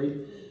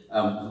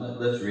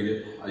 Let's read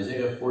it.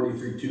 Isaiah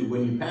 43:2.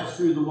 When you pass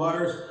through the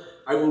waters,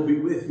 I will be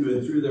with you,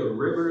 and through the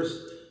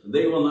rivers,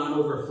 they will not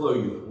overflow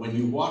you. When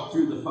you walk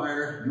through the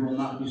fire, you will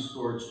not be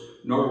scorched,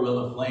 nor will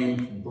a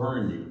flame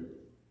burn you.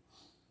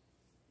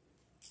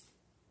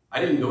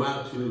 I didn't go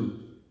out to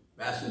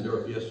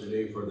Bassendorf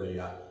yesterday for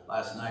the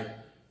last night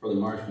for the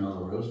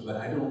marshmallow roast, but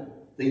I don't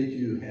think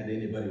you had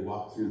anybody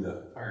walk through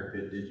the fire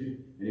pit, did you?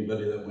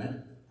 Anybody that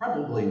went?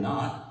 Probably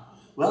not.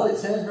 Well, it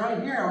says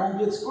right here, I won't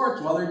get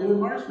scorched while they're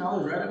doing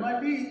marshmallows right at my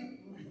feet.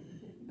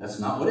 That's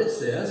not what it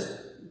says.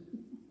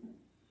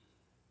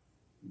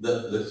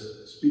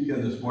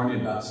 Speaking this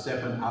morning about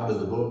stepping out of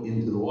the boat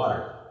into the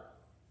water.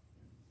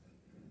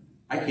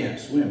 I can't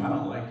swim. I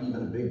don't like even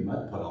a big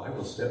mud puddle. I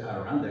will step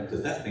out around that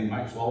because that thing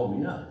might swallow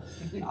me up.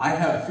 I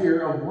have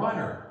fear of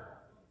water.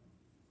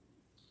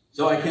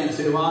 So I can't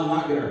say, well, I'm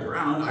not going to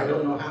drown. I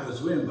don't know how to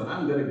swim, but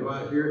I'm going to go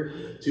out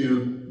here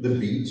to the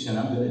beach and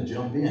I'm going to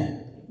jump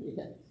in.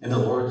 And the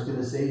Lord's going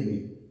to save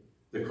me.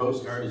 The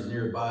Coast Guard is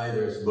nearby.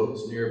 There's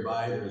boats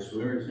nearby. There's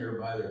swimmers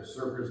nearby. There's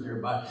surfers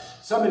nearby.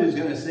 Somebody's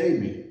going to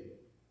save me.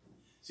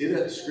 See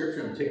that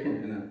scripture I'm taking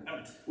and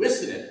I'm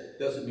twisting it.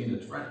 Doesn't mean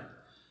it's right.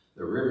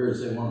 The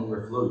rivers, they won't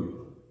overflow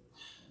you.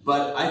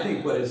 But I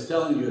think what it's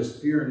telling you is,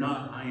 fear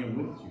not, I am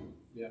with you.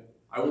 Yeah.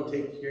 I will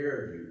take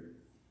care of you.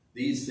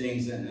 These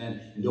things,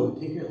 and don't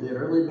take it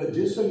literally, but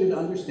just so you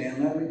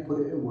understand, let me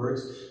put it in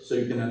words so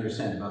you can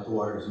understand about the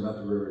waters, about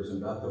the rivers,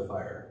 and about the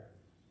fire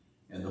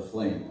and the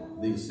flame,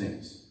 these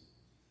things.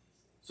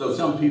 So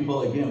some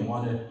people, again,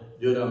 want to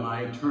do it on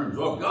my terms.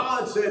 Well,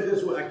 God said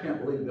this way. I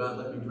can't believe God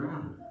let me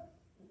drown.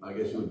 I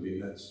guess it would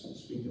be, that's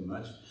speaking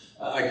much.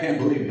 I can't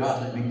believe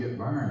God let me get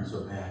burned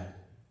so bad.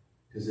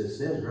 Because it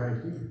says right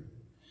here.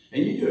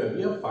 And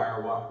you have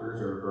fire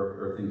walkers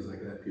or things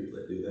like that, people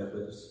that do that,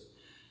 but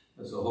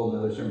that's a whole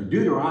other sermon.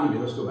 Deuteronomy,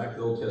 let's go back to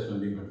the Old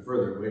Testament even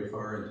further, way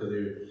far into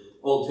the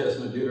Old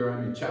Testament,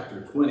 Deuteronomy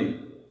chapter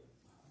 20.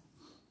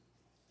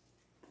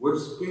 We're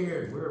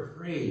scared, we're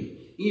afraid.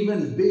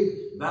 Even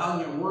big,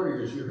 valiant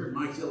warriors. You heard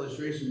Mike's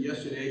illustration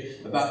yesterday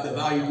about the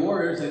valiant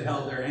warriors that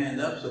held their hand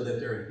up so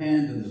that their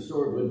hand and the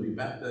sword wouldn't be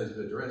baptized,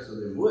 but the rest of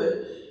them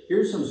would.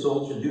 Here's some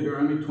soldiers,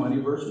 Deuteronomy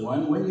 20, verse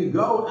 1. When you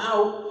go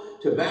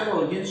out to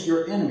battle against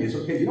your enemies,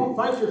 okay, you don't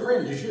fight your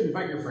friends, you shouldn't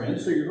fight your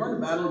friends, so you're going to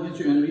battle against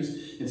your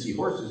enemies and see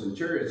horses and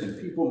chariots and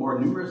people more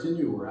numerous than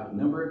you. We're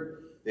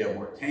outnumbered. They have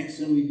more tanks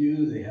than we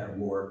do. They have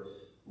more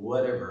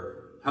whatever,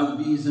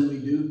 Humvees than we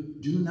do.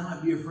 Do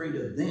not be afraid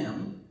of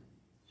them.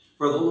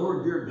 For the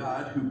Lord your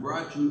God, who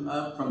brought you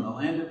up from the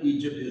land of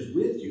Egypt, is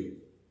with you.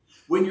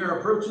 When you're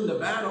approaching the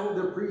battle,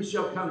 the priest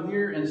shall come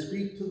near and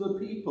speak to the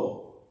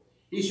people.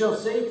 He shall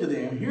say to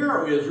them, Hear,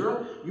 O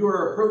Israel, you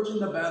are approaching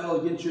the battle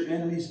against your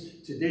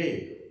enemies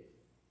today.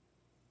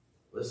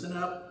 Listen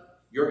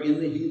up. You're in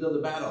the heat of the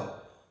battle.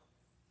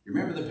 You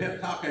remember the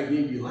pep talk I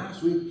gave you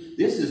last week?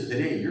 This is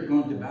today. You're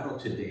going to battle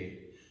today.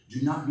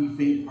 Do not be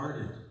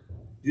faint-hearted.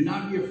 Do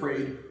not be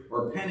afraid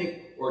or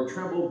panic or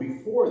tremble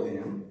before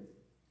them.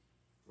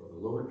 For the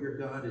Lord your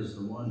God is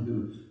the one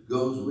who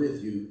goes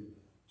with you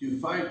to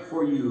fight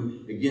for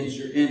you against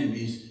your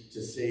enemies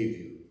to save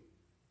you.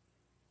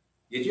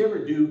 Did you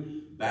ever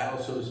do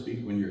battle, so to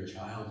speak, when you're a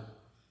child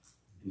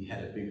and you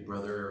had a big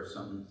brother or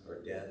something, or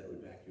a dad that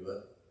would back you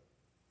up?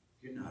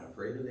 You're not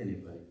afraid of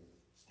anybody.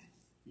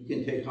 You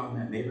can take on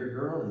that neighbor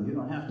girl and you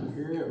don't have to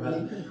fear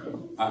about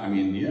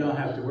you don't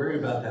have to worry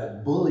about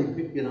that bully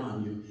picking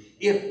on you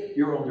if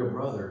your older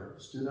brother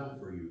stood up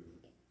for you,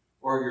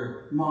 or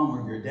your mom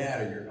or your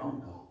dad or your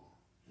uncle.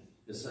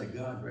 It's like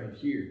God right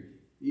here.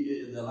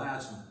 The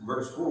last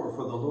verse 4,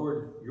 for the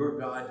Lord your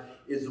God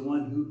is the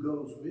one who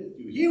goes with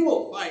you. He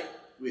will fight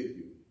with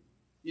you.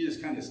 You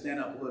just kind of stand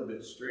up a little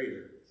bit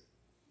straighter.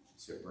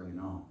 So bring it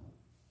on.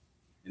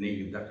 And then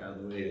you can duck out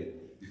of the way,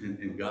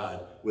 and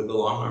God, with the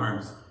long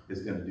arms,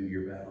 is going to do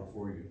your battle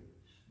for you.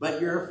 But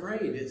you're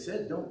afraid. It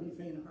said, don't be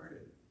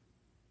faint-hearted.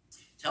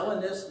 Telling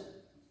this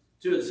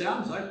it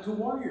sounds like to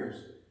warriors,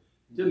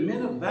 to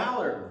men of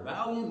valor,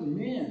 valiant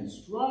men,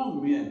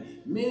 strong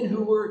men, men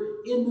who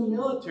were in the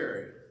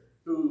military,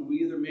 who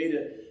either made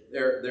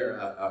their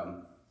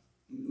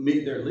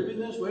living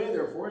this way,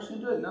 they're forced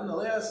into it.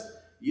 Nonetheless,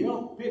 you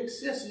don't pick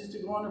sissies to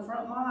go on the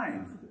front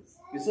line,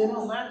 because they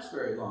don't last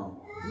very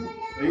long.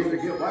 They either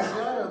get wiped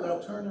out or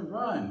they'll turn and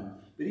run.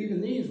 But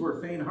even these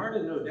were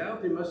faint-hearted, no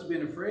doubt. They must have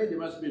been afraid. They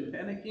must have been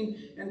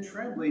panicking and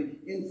trembling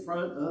in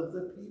front of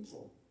the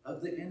people,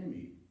 of the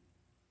enemy.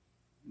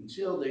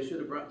 Until they should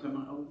have brought to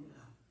mind, oh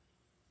yeah,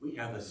 we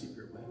have a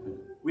secret weapon.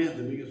 We have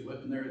the biggest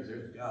weapon there is.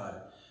 There's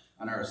God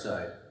on our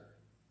side.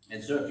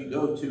 And so if you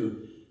go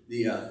to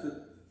the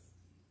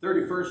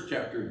 31st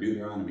chapter of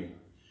Deuteronomy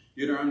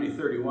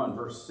 31,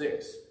 verse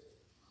 6,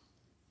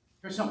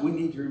 there's something we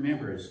need to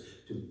remember is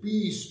to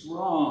be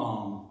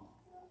strong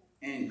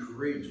and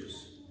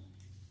courageous.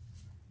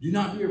 Do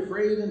not be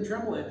afraid and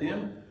tremble at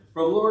them,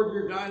 for the Lord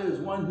your God is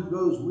one who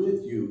goes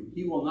with you.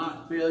 He will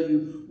not fail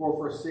you or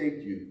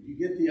forsake you. You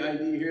get the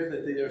idea here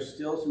that there's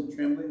still some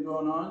trembling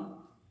going on?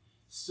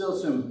 Still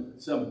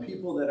some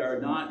people that are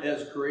not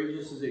as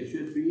courageous as they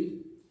should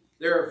be?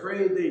 They're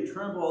afraid, they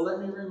tremble.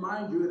 Let me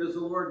remind you, it is the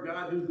Lord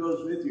God who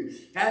goes with you.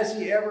 Has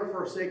he ever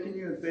forsaken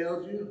you and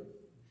failed you?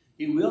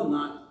 He will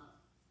not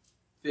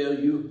fail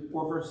you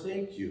or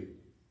forsake you.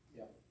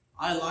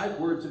 I like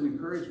words of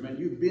encouragement.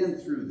 You've been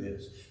through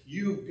this.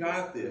 You've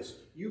got this.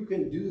 You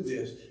can do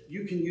this.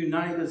 You can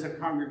unite as a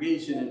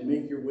congregation and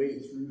make your way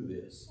through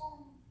this.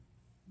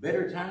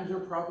 Better times are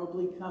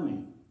probably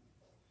coming.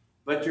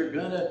 But you're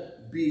going to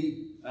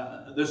be,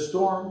 the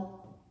storm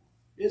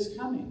is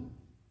coming.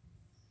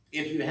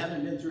 If you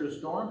haven't been through a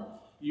storm,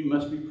 you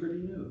must be pretty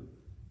new.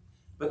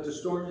 But the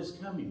storm is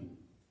coming.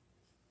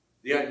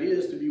 The idea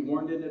is to be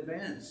warned in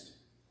advance.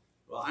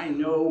 Well, I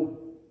know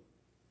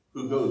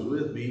who goes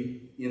with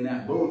me in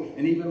that boat.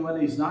 And even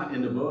when he's not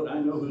in the boat, I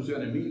know who's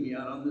going to meet me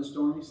out on the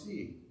stormy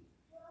sea.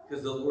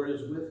 Because the Lord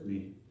is with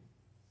me.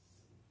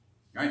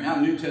 All right, now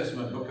New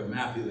Testament book of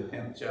Matthew, the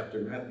 10th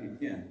chapter, Matthew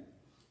 10.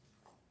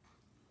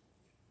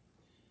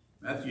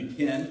 Matthew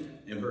 10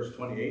 in verse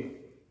 28.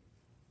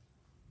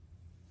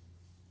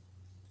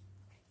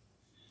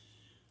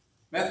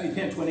 Matthew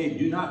 10, 28,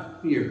 do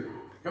not fear.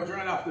 Comes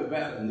right off the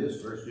bat in this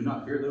verse. Do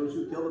not fear those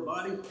who kill the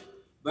body,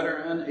 but are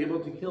unable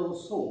to kill the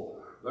soul.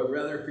 But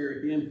rather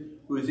fear him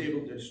who is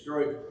able to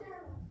destroy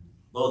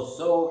both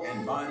soul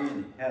and body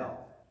in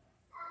hell.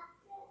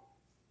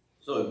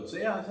 So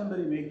say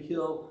somebody may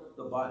kill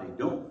the body.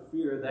 Don't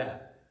fear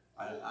that.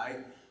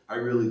 I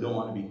really don't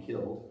want to be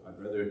killed. I'd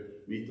rather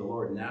meet the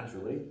Lord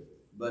naturally.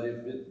 But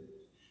if it,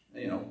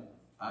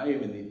 I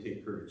even need to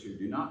take courage here.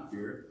 Do not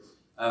fear.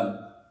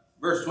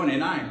 Verse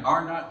 29,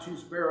 are not 2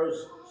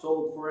 sparrows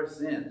sold for a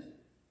cent?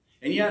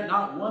 And yet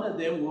not one of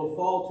them will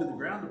fall to the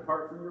ground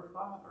apart from your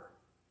Father.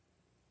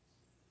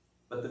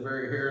 But the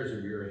very hairs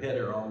of your head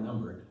are all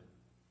numbered.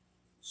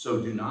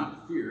 So do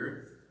not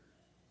fear.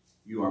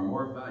 You are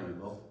more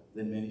valuable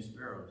than many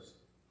sparrows.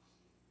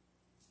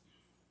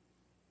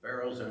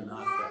 Sparrows are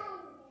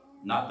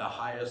not the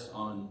highest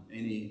on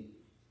any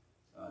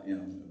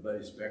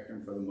buddy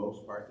spectrum for the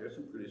most part. There's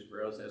some pretty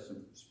sparrows, have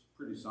some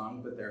pretty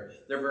songs, but they're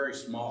very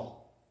small.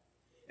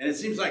 And it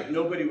seems like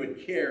nobody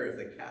would care if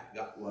the cat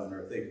got one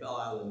or if they fell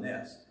out of the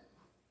nest.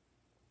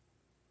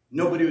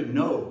 Nobody would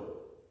know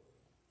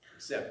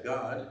except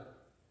God.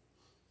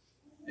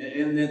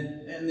 And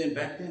then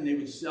back then they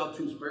would sell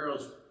 2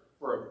 sparrows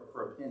for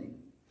a penny.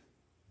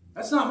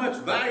 That's not much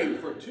value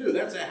for 2.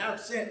 That's a half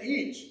cent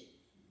each.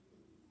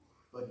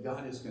 But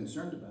God is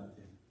concerned about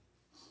them.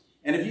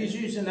 And if he's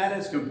using that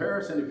as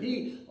comparison, if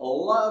he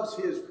loves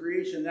his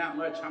creation that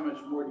much, how much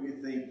more do you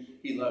think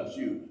he loves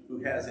you,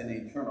 who has an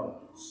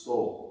eternal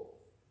soul,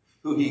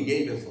 who he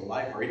gave his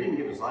life for? He didn't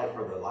give his life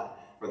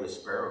for the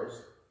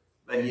sparrows,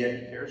 but yet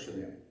he cares for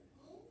them.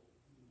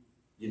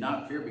 Do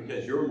not fear,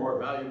 because you're more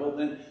valuable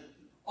than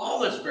all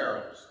the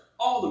sparrows,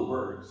 all the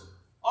birds,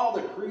 all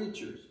the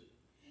creatures,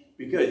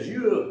 because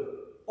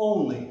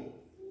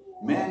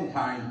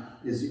mankind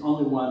is the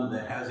only one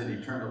that has an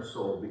eternal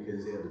soul,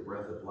 because they have the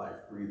breath of life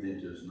breathed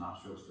into his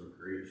nostrils from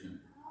creation.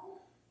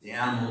 The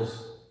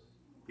animals,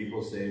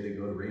 people say they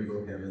go to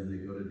rainbow heaven,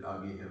 they go to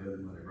doggy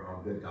heaven, whatever.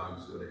 All good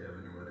dogs go to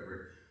heaven or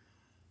whatever.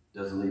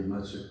 Doesn't leave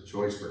much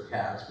choice for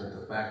cats, but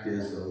the fact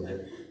is, though,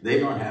 that they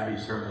don't have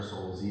eternal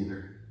souls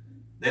either.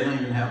 They don't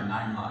even have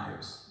 9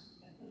 lives.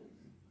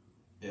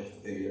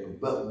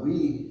 But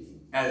we,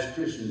 as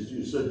Christians,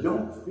 do. So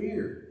don't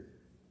fear.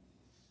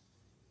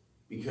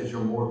 because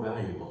you're more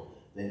valuable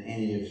than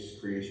any of his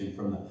creation,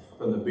 from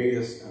the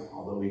biggest,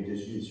 although we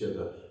just use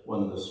here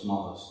one of the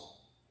smallest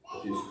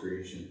of his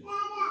creation.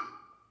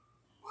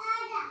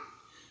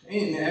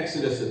 In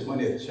Exodus, the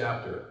 20th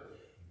chapter,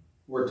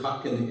 we're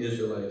talking the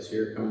Israelites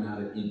here coming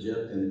out of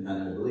Egypt, and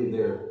I believe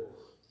they're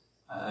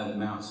at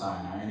Mount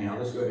Sinai. Anyhow,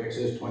 let's go to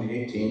Exodus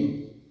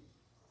 20:18.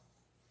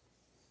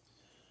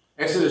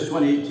 Exodus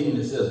 20:18,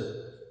 it says,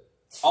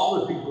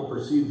 all the people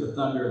perceived the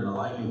thunder and the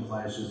lightning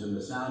flashes and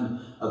the sound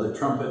of the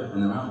trumpet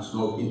and the mountain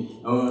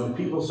smoking. And when the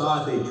people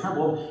saw it, they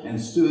trembled and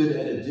stood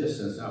at a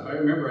distance. Now, if I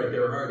remember right, they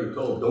were already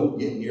told, don't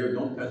get near,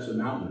 don't touch the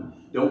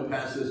mountain, don't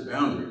pass this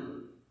boundary.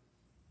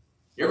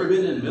 You ever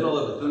been in the middle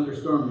of a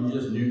thunderstorm and you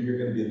just knew you're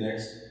going to be the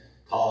next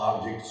tall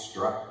object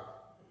struck?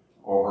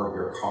 Or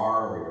your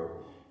car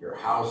or your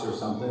house or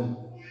something?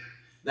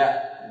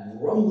 That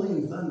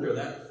rumbling thunder,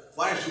 that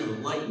flash of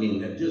lightning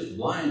that just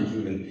blinds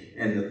you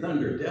and the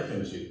thunder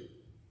deafens you.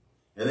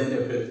 And then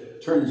if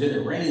it turns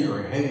into rain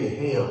or a heavy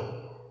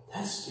hail,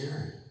 that's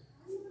scary.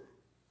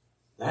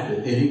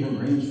 It even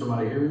rains from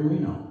out here in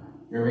Reno.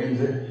 It rains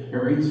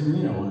in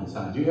Reno one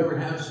time. Do you ever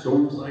have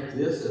storms like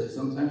this that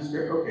sometimes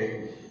scare?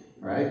 Okay,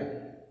 right?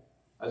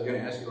 I was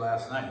going to ask you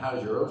last night,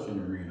 how's your ocean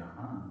in Reno?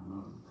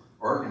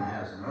 Oregon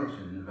has an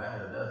ocean,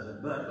 Nevada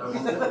doesn't, but I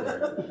won't go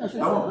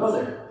there. I won't go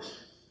there.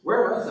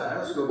 Where was I?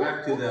 Let's go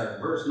back to the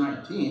verse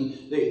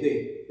 19.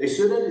 They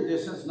stood at a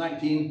distance,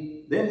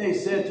 19. Then they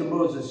said to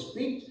Moses,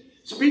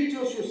 Speak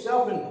to us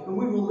yourself and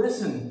we will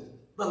listen,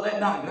 but let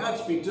not God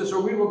speak to us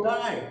or we will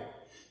die.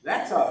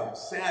 That's a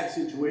sad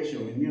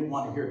situation when you don't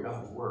want to hear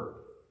God's word.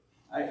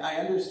 I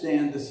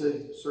understand the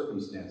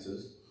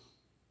circumstances,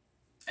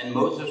 and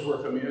Moses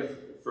we're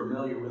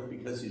familiar with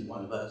because he's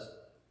one of us,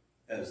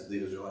 as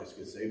the Israelites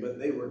could say, but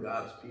they were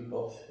God's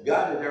people.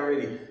 God had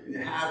already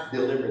half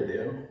delivered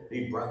them.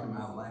 He brought them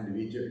out of the land of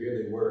Egypt.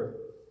 Here they were.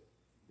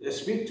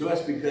 Speak to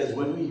us, because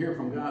when we hear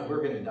from God,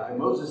 we're going to die.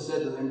 Moses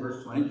said to them,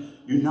 verse 20,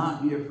 do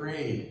not be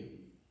afraid.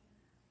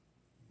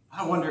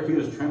 I wonder if he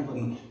was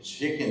trembling,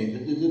 shaking.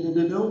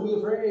 Don't be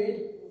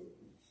afraid.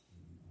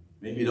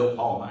 Maybe don't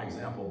follow my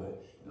example,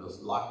 but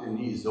lock your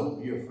knees.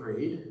 Don't be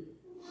afraid.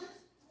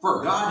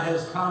 For God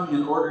has come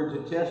in order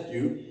to test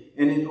you,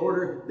 and in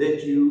order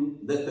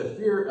that the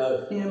fear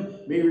of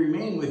him may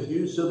remain with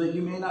you, so that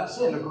you may not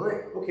sin.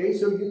 Okay,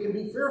 so you can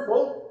be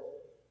fearful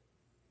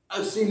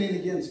of sinning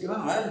against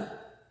God,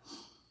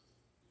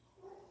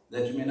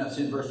 that you may not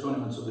sin. Verse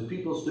 21, so the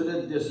people stood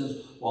at a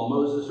distance while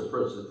Moses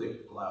approached the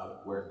thick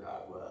cloud where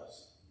God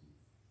was.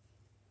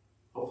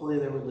 Hopefully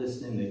they were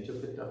listening. They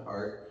took it to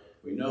heart.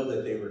 We know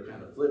that they were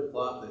kind of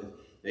flip-flop.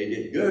 They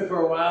did good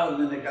for a while,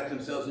 and then they got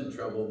themselves in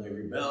trouble, and they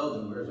rebelled,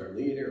 and where's our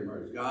leader, and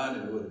where's God?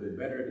 And it would have been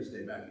better to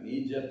stay back in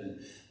Egypt, and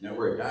now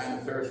we're dying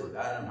of thirst, we're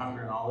dying of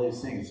hunger, and all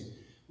these things.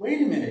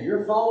 Wait a minute,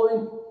 you're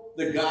following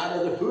the God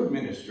of the food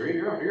ministry.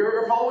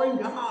 You're following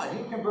God.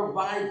 He can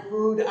provide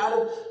food out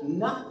of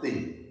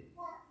nothing.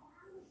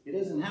 He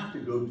doesn't have to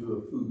go to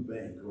a food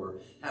bank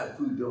or have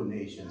food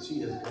donations.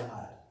 He is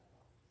God.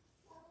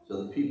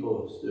 So the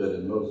people stood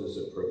and Moses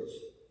approached.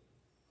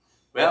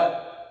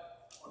 Well,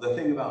 the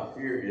thing about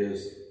fear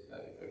is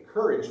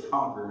courage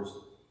conquers,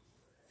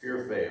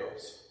 fear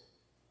fails.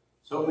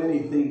 So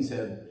many things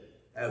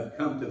have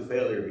come to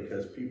failure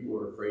because people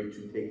are afraid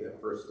to take that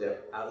first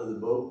step out of the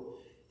boat,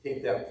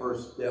 take that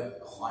first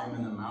step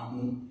climbing the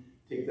mountain,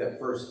 take that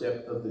first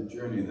step of the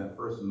journey, that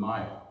first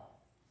mile.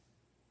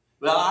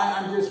 Well,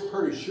 I'm just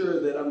pretty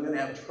sure that I'm going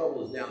to have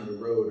troubles down the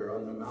road or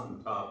on the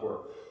mountaintop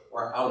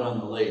or out on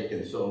the lake,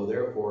 and so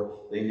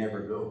therefore they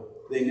never go.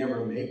 They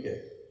never make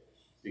it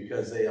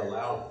because they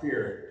allow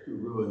fear to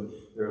ruin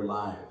their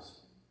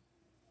lives.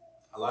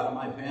 A lot of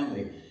my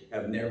family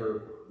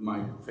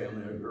my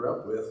family I grew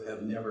up with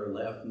have never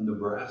left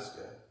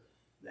Nebraska.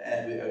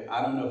 And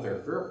I don't know if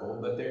they're fearful,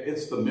 but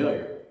it's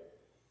familiar.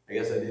 I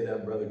guess I did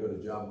have a brother go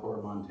to Job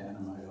Corps, Montana.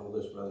 My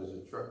oldest brother's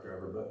a truck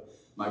driver, but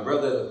my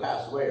brother that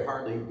passed away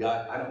hardly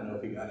got, I don't know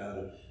if he got out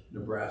of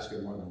Nebraska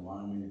more than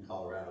Wyoming and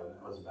Colorado, and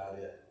that was about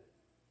it.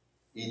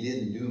 He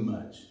didn't do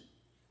much.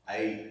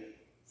 I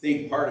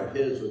think part of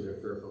his was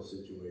a fearful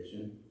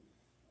situation.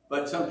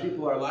 But some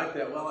people are like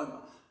that.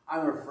 Well,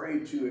 I'm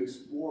afraid to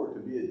explore, to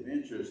be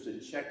adventurous, to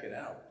check it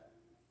out.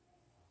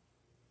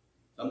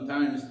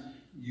 Sometimes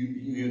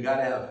you got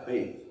to have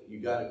faith. You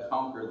got to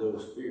conquer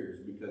those fears,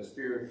 because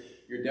fear,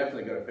 you're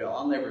definitely going to fail.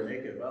 I'll never make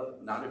it. Well,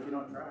 not if you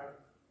don't try.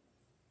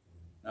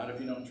 Not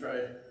if you don't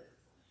try.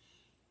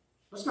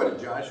 Let's go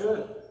to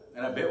Joshua,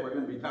 and I bet we're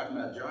going to be talking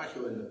about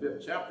Joshua in the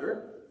 5th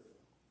chapter.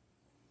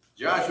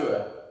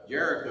 Joshua,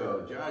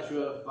 Jericho,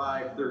 Joshua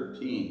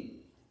 5:13.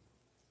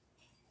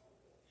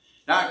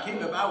 Now it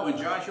came about when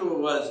Joshua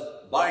was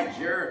by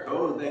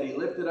Jericho that he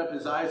lifted up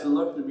his eyes and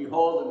looked, and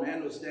behold, a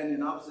man was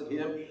standing opposite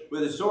him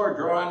with a sword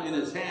drawn in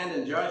his hand,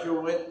 and Joshua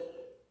went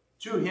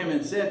to him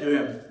and said to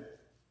him,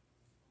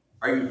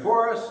 are you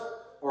for us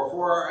or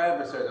for our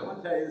adversaries? I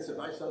want to tell you this, if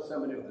I saw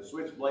somebody with a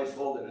switchblade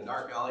pulled in a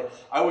dark alley,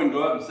 I wouldn't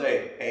go up and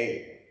say,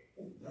 hey,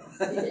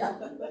 you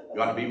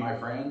want to be my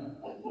friend?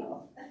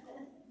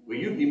 Will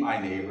you be my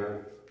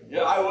neighbor?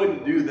 Yeah, I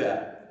wouldn't do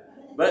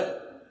that.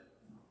 But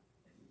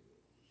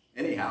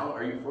Anyhow,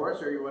 are you for us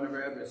or are you one of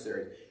our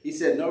adversaries? He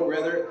said, no,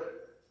 rather,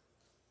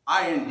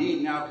 I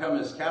indeed now come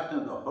as captain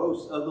of the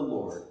host of the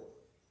Lord.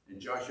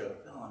 And Joshua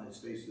fell on his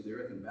face to the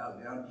earth and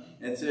bowed down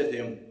and said to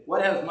him,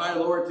 what has my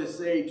Lord to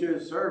say to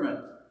his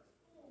servant?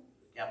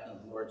 The captain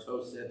of the Lord's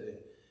host said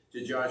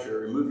to Joshua,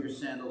 remove your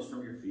sandals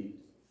from your feet,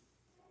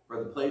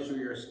 for the place where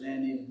you are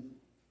standing,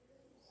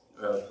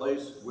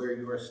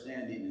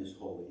 is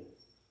holy.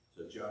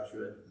 So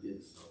Joshua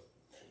did so.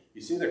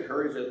 You see the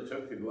courage that it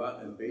took to go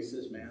out and face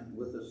this man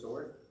with the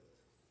sword?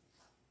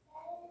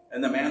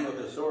 And the man with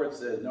the sword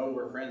said, no,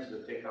 we're friends,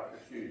 but take off your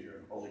shoes, you're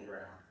in holy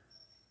ground.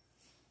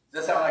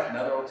 Does that sound like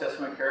another Old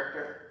Testament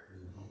character?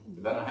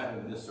 If I don't have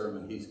him in this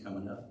sermon, he's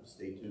coming up.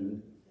 Stay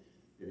tuned.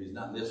 If he's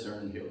not in this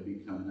sermon, he'll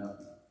be coming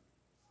up.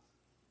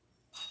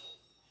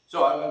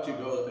 So I want you to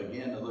go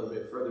again a little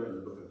bit further in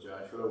the book of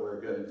Joshua.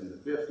 We're going to the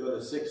 5th, go to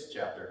the 6th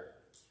chapter.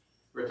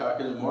 We're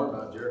talking more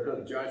about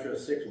Jericho. Joshua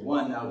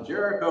 6:1. Now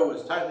Jericho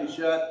was tightly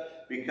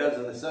shut because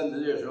of the sons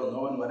of Israel.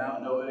 No one went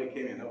out, nobody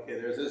came in. Okay,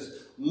 there's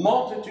this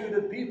multitude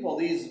of people.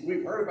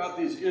 We've heard about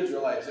these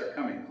Israelites. They're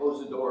coming.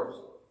 Close the doors.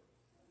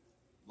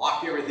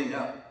 Lock everything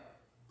up.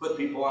 Put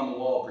people on the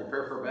wall.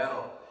 Prepare for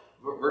battle.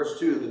 Verse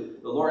 2,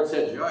 the Lord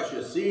said to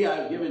Joshua, see,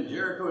 I've given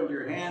Jericho into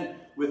your hand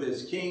with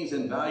its kings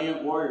and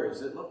valiant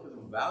warriors. Look at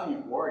them,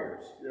 valiant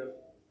warriors.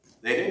 Yep.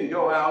 They didn't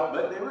go out,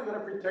 but they were going to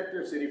protect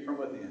their city from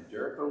within.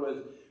 Jericho was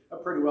a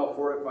pretty well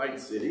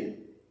fortified city.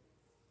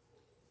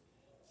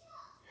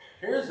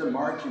 Here's the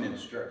marching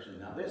instruction.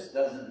 Now this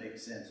doesn't make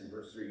sense in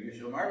verse 3. You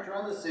shall march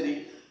around the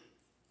city,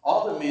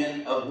 all the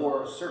men of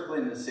war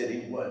circling the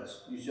city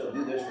once. You shall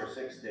do this for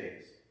 6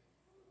 days.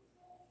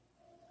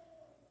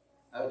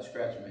 I would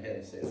scratch my head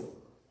and say,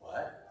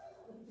 what?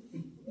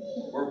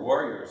 We're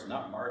warriors,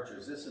 not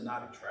marchers. This is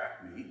not a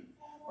track meet.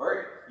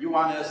 Or you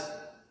want us,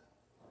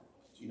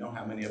 do you know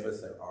how many of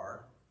us there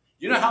are?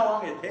 Do you know how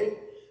long it takes?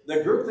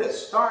 The group that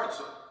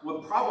starts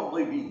would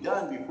probably be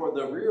done before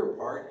the rear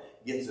part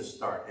gets a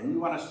start. And you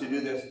want us to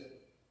do this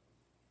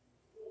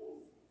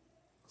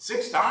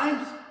 6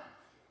 times?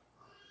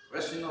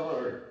 Question the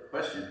Lord.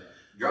 Question.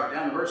 Drop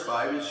down to verse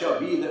 5. It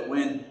shall be that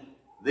when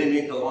they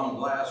make a long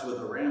blast with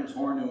a ram's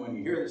horn, and when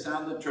you hear the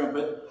sound of the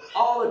trumpet,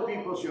 all the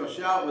people shall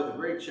shout with a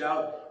great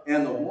shout,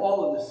 and the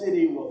wall of the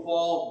city will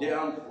fall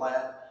down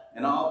flat,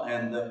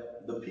 and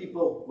the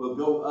people will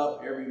go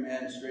up, every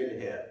man straight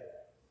ahead.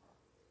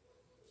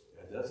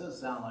 That doesn't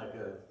sound like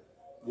a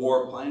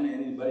war plan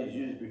anybody's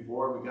used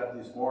before. We got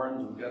these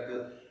horns, we got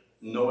the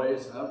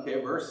noise. Okay,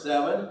 verse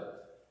 7.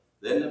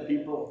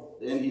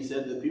 Then he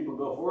said, the people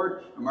go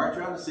forward and march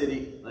around the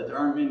city. Let the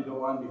armed men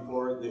go on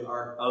before the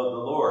ark of the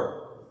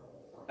Lord.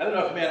 I don't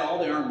know if it meant all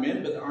the armed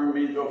men, but the armed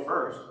men go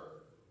first.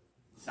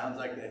 Sounds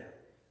like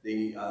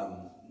maybe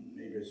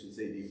I should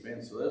say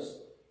defenseless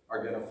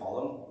are going to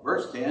follow.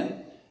 Verse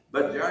 10.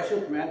 But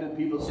Joshua commanded the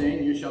people,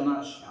 saying, you shall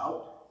not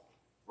shout,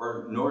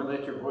 nor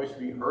let your voice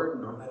be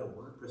heard, nor let a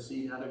word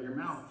proceed out of your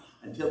mouth,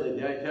 until they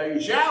tell you,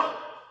 shout!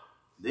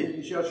 Then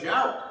you shall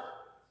shout.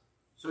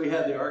 So he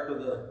had the ark of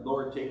the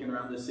Lord taken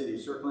around the city,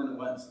 circling it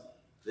once.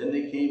 Then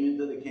they came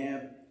into the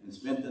camp and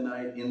spent the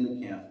night in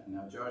the camp.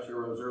 Now Joshua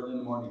rose early in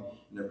the morning,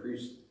 and the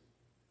priests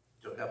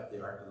took up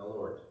the ark of the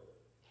Lord.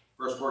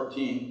 Verse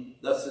 14,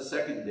 thus the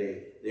 2nd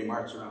day they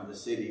marched around the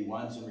city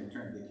once and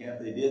returned to the camp.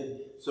 They did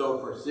so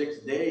for 6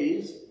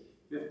 days.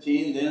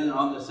 15, then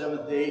on the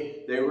 7th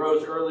day they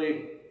rose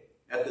early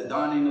at the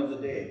dawning of the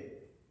day.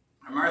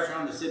 I marched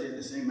around the city in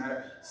the same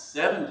manner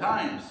 7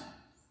 times.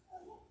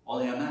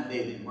 Only on that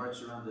day they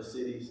marched around the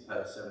city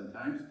 7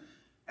 times.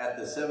 At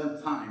the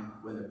 7th time,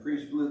 when the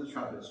priest blew the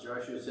trumpets,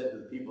 Joshua said to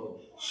the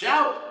people,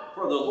 shout,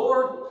 for the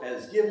Lord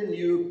has given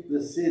you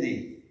the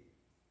city.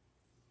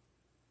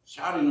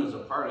 Shouting was a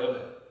part of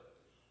it.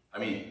 I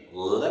mean,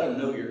 let them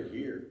know you're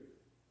here.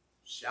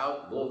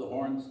 Shout, blow the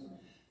horns.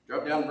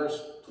 Drop down verse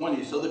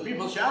 20. So the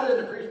people shouted,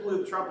 the priest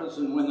blew the trumpets,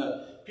 and when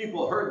the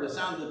people heard the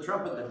sound of the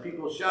trumpet, the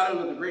people shouted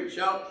with a great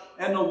shout,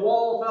 and the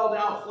wall fell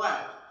down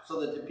flat,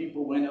 so that the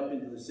people went up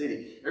into the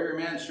city, every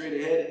man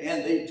straight ahead,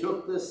 and they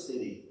took the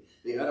city.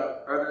 They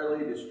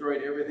utterly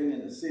destroyed everything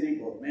in the city,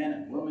 both man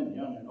and woman,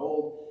 young and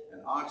old,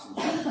 and ox and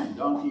sheep and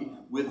donkey,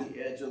 with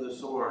the edge of the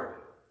sword.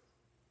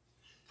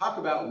 Talk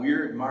about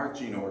weird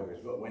marching orders,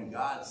 but when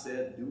God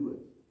said do it,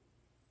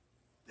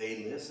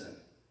 they listened.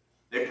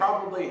 They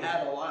probably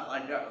had a lot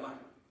like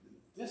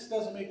this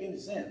doesn't make any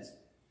sense.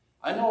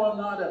 I know I'm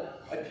not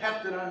a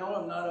captain, I know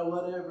I'm not a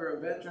whatever, a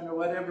veteran or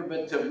whatever,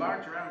 but to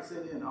march around the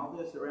city and all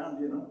this around,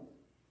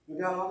 we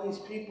got all these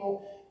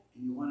people,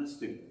 and you want us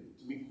to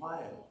be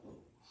quiet.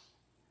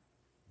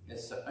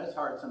 It's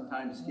hard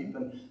sometimes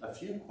keeping a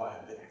few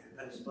quiet, but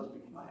everybody's supposed to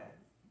be quiet.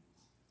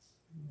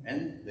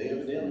 And they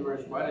evidently were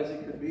as quiet as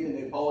they could be, and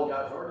they followed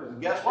God's orders.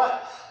 And guess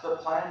what? The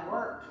plan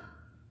worked.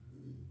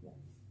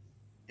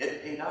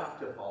 It paid off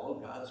to follow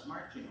God's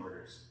marching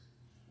orders.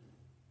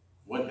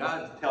 When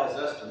God tells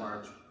us to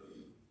march,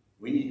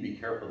 we need to be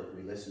careful that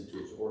we listen to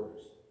his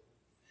orders.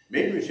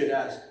 Maybe we should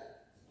ask,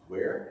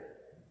 where?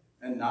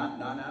 And not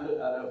out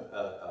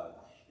of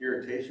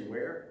irritation.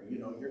 Where?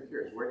 You're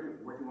curious. Where do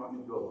you want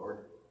me to go,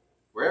 Lord?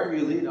 Wherever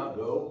you lead, I'll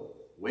go.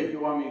 When do you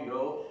want me to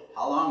go?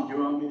 How long do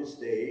you want me to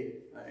stay?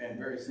 And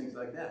various things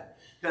like that.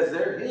 Because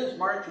they're his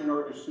marching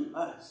orders to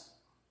us.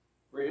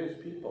 We're his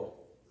people.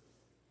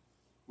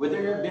 Would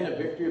there have been a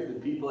victory if the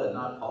people had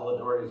not followed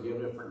the orders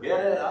given? Forget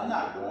it, I'm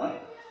not going.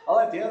 I'll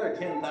let the other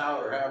 10,000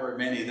 or however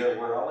many there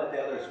were, I'll let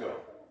the others go.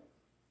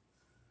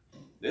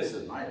 This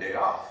is my day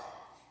off.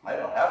 I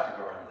don't have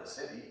to go around the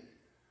city.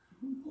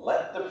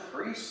 Let the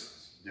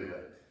priests do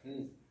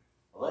it.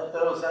 Let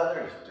those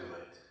others do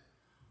it.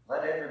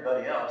 Let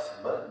everybody else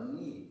but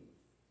me.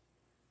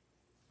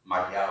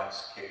 My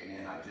gout's kicking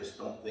in. I just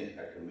don't think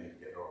I can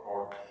make it.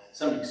 Or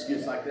some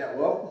excuse like that.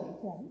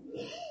 Well,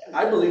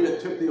 I believe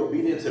it took the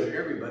obedience of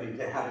everybody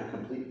to have a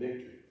complete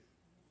victory.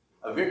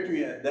 A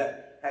victory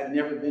that had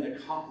never been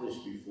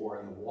accomplished before,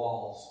 and the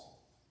walls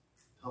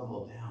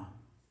tumbled down.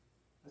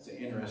 That's an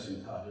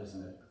interesting thought,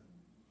 isn't it?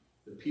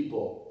 The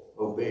people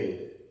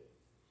obeyed.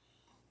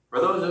 For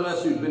those of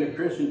us who've been a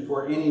Christian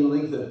for any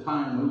length of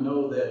time, we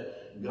know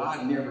that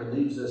God never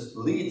leads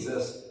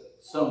us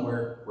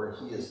somewhere where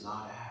he is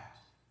not at.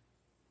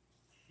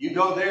 You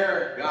go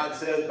there, God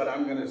says, but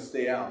I'm going to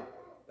stay out.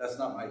 That's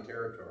not my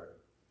territory.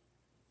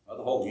 Well,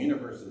 the whole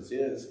universe is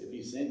his. If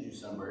he sends you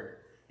somewhere,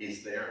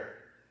 he's there.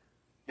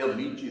 He'll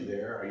meet you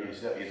there, or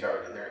he's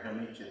already there. He'll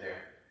meet you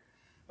there.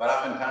 But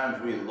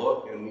oftentimes we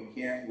look and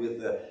we can't with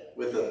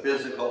the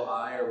physical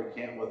eye, or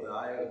we can't with the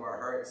eye of our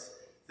hearts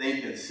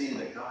think and see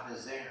that God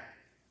is there.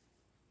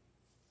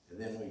 And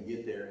then we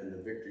get there and the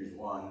victory's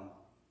won.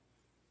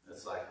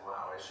 It's like,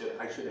 wow, I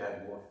should have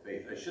had more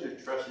faith. I should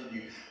have trusted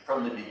you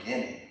from the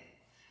beginning.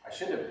 I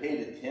should have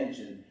paid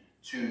attention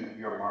to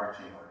your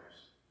marching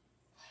orders.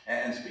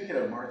 And speaking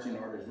of marching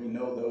orders, we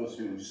know those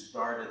who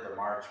started the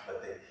march,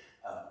 but they,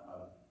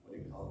 what do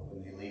you call it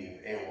when they leave?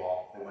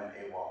 AWOL. They went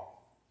AWOL.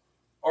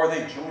 Or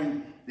they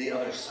joined the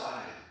other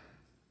side.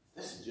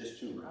 This is just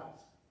too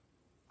rough.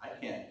 I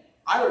can't.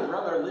 I would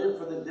rather live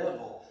for the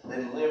devil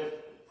than live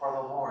for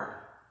the Lord.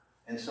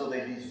 And so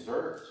they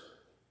desert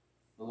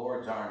the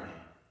Lord's army.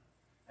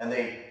 And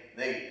they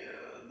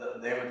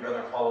would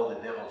rather follow the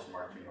devil's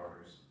marching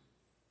orders,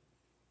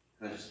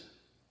 whose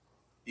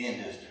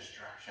end is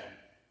destruction.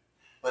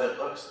 But it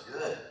looks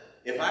good.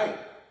 If I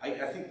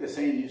think the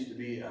saying used to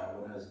be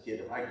when I was a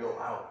kid, if I go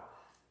out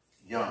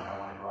young, I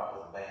want to go out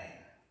with a bang.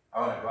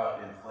 I want to go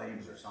out in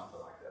flames or something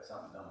like that,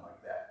 something dumb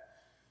like that.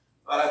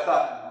 But I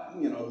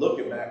thought,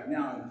 looking back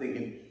now, I'm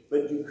thinking,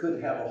 but you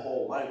could have a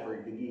whole life where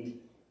you could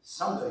eat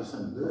somebody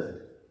some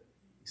good,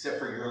 except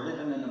for you're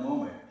living in the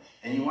moment.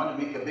 And you want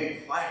to make a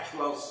big flash.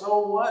 Well,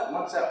 so what?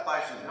 Once that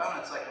flash is gone,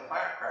 it's like a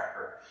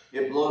firecracker.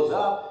 It blows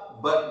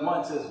up, but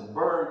once it's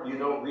burned, you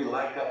don't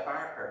relight that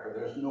firecracker.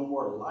 There's no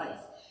more life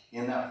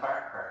in that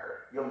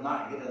firecracker. You'll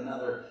not get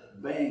another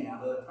bang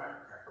out of the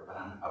firecracker, but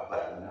I'm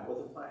not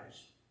with a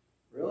flash.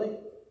 Really?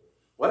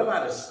 What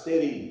about a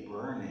steady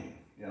burning?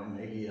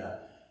 Maybe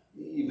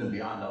even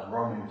beyond a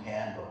Roman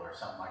candle or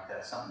something like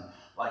that, something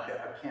like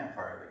a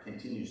campfire that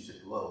continues to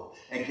glow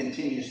and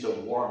continues to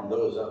warm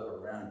those up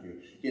around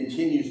you,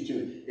 continues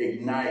to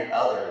ignite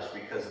others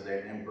because of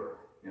their ember.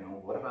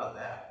 What about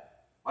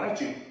that? Why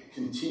don't you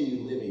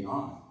continue living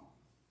on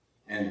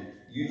and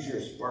use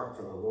your spark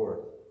for the Lord?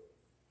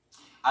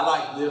 I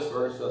like this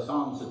verse,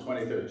 Psalms, the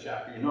 23rd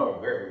chapter. You know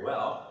it very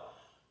well.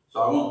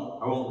 So I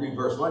won't read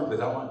verse 1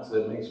 because I want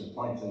to make some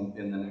points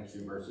in the next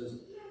few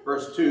verses.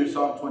 Verse 2,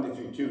 Psalm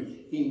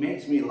 23:2. He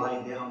makes me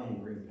lie down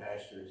in green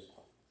pastures.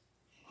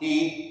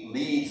 He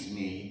leads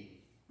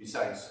me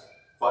besides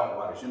quiet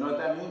waters. You know what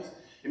that means?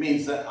 It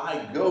means that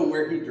I go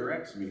where he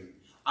directs me.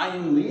 I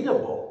am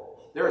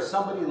leadable. There is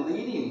somebody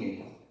leading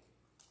me.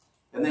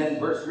 And then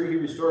verse 3, he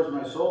restores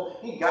my soul.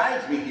 He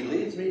guides me. He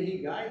leads me. He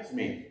guides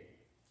me.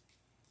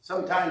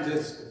 Sometimes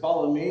it's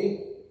follow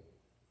me.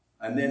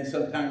 And then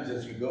sometimes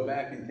as you go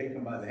back and take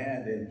him by the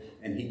hand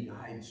and he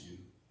guides you.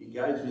 He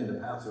guides me in the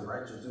paths of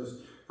righteousness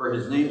for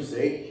his name's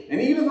sake.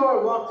 And even though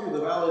I walk through the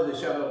valley of the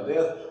shadow of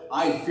death,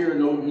 I fear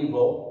no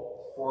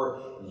evil,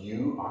 for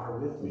you are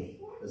with me.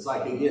 It's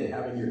like, again,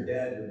 having your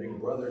dad, your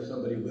big brother,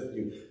 somebody with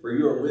you. For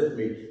you are with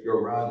me,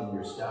 your rod and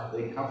your staff,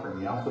 they comfort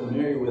me. I'm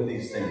familiar with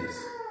these things.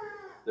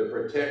 The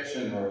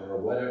protection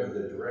or whatever,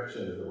 the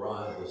direction of the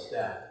rod or the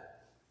staff.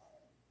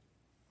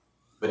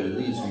 But he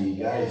leads me,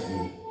 he guides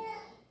me.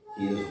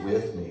 He is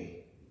with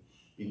me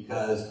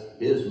because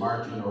his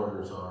marching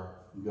orders are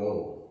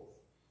go.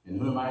 And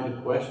who am I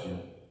to question?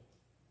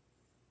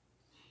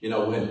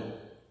 When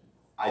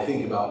I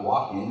think about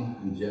walking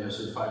in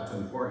Genesis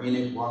 5:24,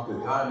 Enoch walked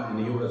with God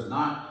and he was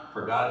not,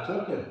 for God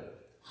took him.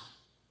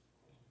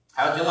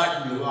 How'd you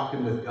like to be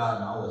walking with God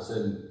and all of a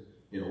sudden,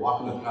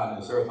 walking with God on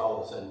this earth,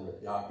 all of a sudden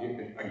with God,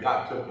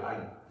 God took you.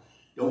 I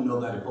don't know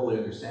that I fully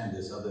understand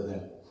this other than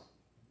it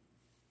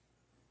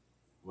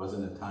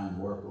wasn't a time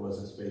warp, it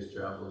wasn't space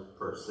travel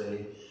per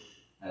se,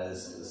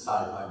 as the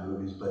sci-fi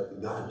movies,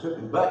 but God took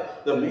him.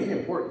 But the main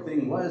important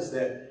thing was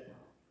that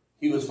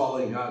he was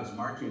following God's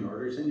marching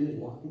orders and he was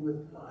walking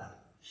with God.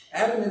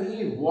 Adam and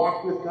Eve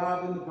walked with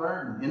God in the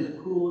garden in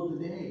the cool of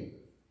the day.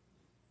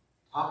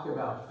 Talk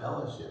about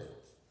fellowship.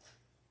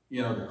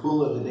 The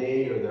cool of the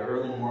day or the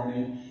early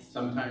morning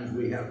sometimes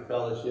we have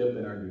fellowship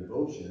in our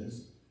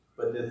devotions,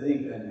 but to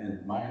think,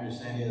 and my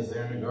understanding is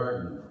they're in the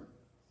garden,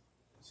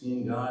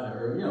 seeing God,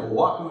 or,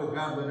 walking with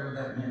God, whatever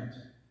that meant.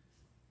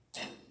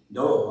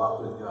 Noah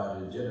walked with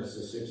God in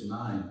Genesis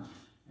 6:9,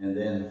 and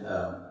then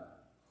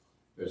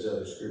there's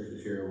other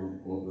scriptures here,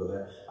 won't go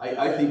there.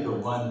 I think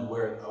of one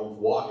where a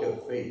walk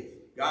of faith.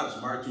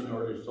 God's marching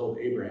orders told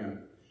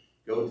Abraham,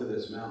 go to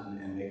this mountain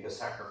and make a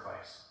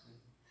sacrifice.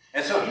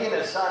 And so he and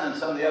his son and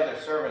some of the other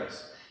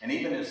servants, and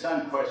even his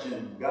son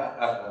questioned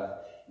God,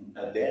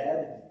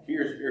 Dad,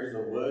 here's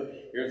the wood,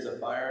 here's the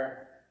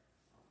fire,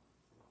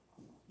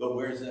 but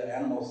where's the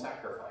animal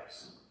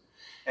sacrifice?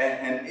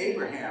 And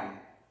Abraham,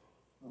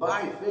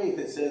 by faith,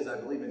 it says, I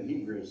believe in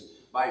Hebrews,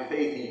 by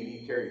faith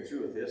he carried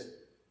through with this.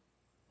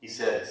 He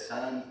said,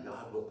 son,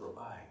 God will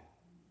provide.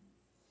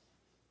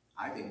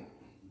 I think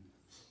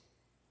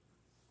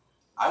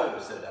I would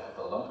have said that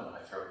with a lump in my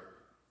throat,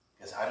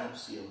 because I don't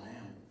see a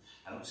lamb.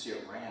 I don't see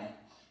a ram.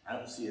 I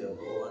don't see a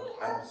bullock.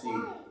 I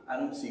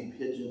don't see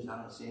pigeons.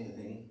 I don't see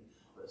anything.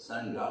 But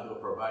son, God will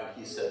provide.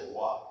 He said,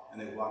 walk. And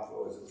they walked,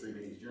 what was it, 3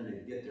 days journey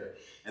to get there.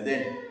 And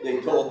then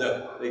they told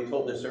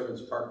the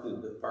servants, park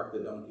the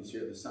donkeys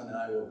here. The son and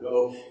I will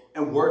go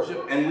and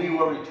worship, and we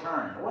will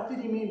return. What did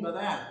he mean by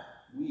that?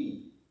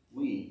 We.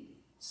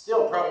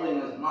 Still probably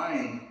in his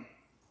mind,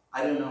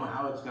 I don't know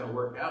how it's going to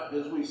work out,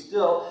 because we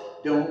still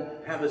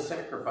don't have a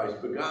sacrifice.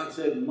 But God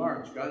said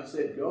march. God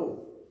said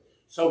go.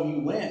 So he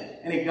went,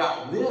 and he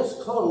got this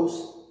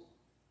close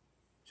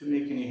to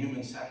making a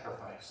human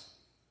sacrifice.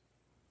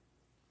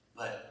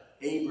 But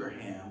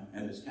Abraham,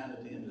 and it's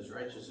counted to him as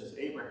righteousness,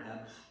 Abraham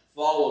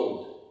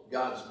followed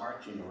God's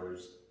marching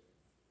orders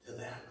to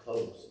that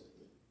close.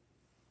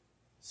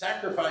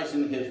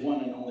 Sacrificing his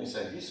one and only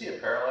son. You see a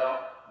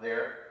parallel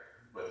there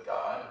with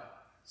God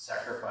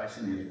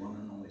sacrificing his one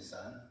and only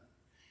son?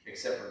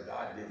 Except for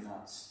God did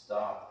not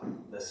stop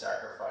the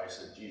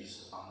sacrifice of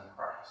Jesus on the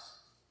cross.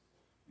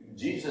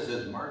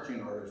 Jesus'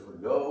 marching orders were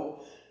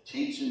go,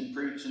 teach and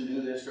preach and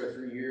do this for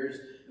 3 years,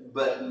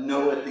 but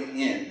know at the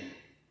end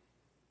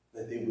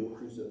that they will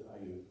crucify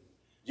you.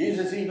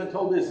 Jesus even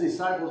told his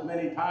disciples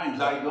many times,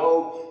 I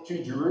go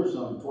to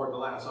Jerusalem toward the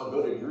last. I'll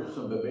go to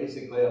Jerusalem, but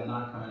basically I'm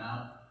not coming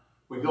out.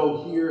 We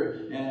go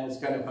here, and it's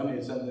kind of funny.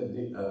 It's something,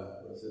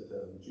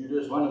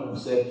 Judas, one of them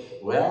said,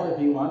 well, if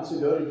he wants to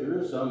go to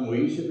Jerusalem,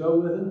 we should go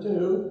with him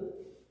too.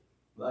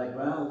 Like,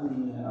 well,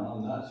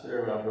 I'm not sure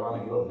if I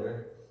want to go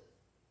there.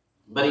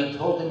 But he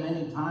told them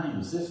many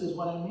times, this is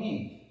what I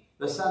mean.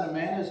 The Son of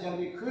Man is going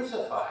to be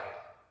crucified.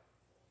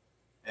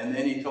 And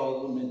then he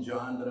told them in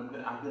John that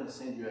I'm going to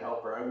send you a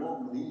helper. I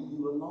won't leave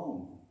you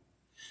alone.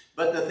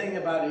 But the thing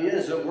about it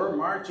is that we're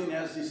marching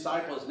as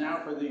disciples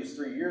now for these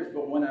 3 years,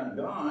 but when I'm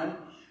gone,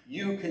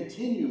 you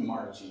continue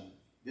marching.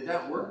 Did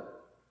that work?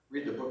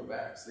 Read the book of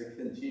Acts. They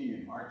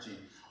continued marching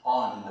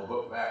on in the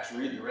book of Acts.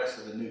 Read the rest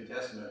of the New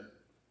Testament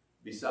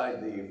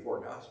beside the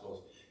 4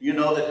 Gospels. You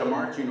know that the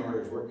marching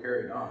orders were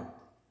carried on.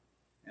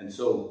 And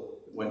so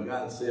when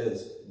God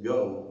says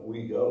go,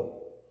 we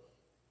go.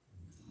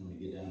 Let me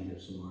get down here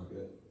some more.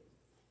 Good.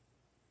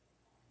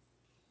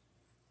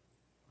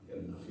 I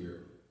got enough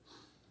here.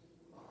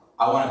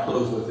 I want to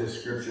close with this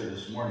scripture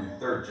this morning,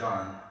 3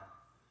 John,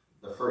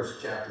 the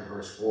 1st chapter,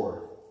 verse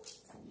 4.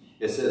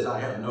 It says, I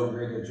have no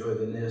greater joy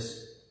than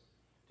this,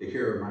 to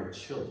hear of my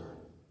children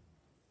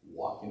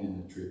walking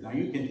in the truth. Now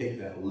you can take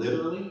that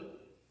literally.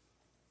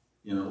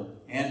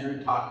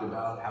 Andrew talked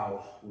about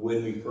how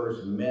when we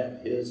first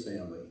met his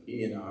family,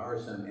 he and our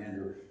son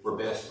Andrew were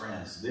best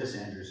friends. This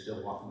Andrew is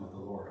still walking with the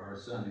Lord. Our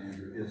son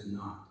Andrew is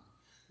not.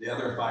 The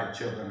other 5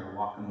 children are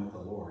walking with the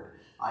Lord.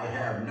 I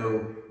have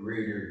no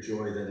greater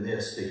joy than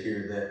this, to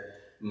hear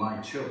that my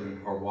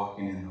children are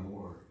walking in the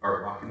Lord,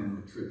 are walking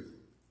in the truth.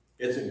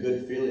 It's a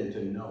good feeling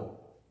to know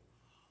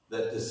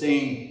that the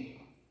same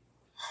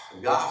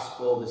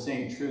gospel, the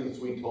same truths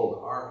we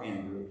told our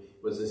Andrew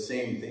was the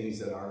same things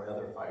that our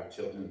other 5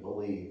 children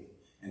believe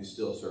and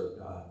still serve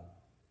God.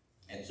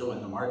 And so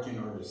in the marching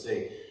order,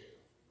 say,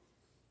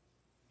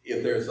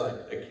 if there's like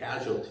a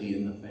casualty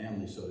in the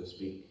family, so to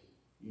speak,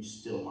 you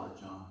still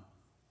march on.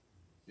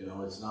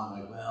 It's not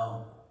like,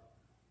 well,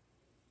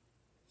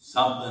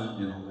 something,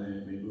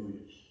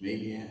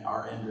 maybe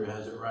our Andrew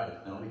has it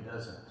right. No, he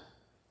doesn't.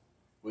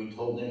 We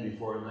told him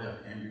before he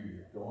left, Andrew,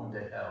 you're going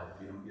to hell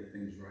if you don't get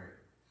things right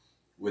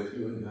with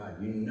you and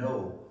God. You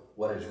know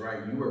what is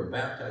right. You were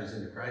baptized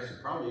into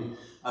Christ, probably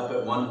up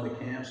at one of the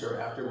camps or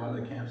after one of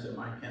the camps that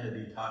Mike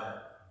Kennedy taught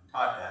at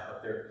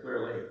up there at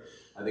Clear Lake.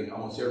 I think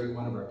almost every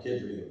one of our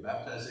kids were either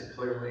baptized at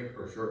Clear Lake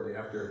or shortly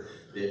after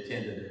they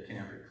attended a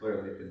camp at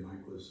Clear Lake, and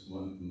Mike was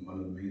one of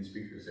the main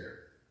speakers there.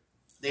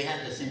 They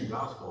had the same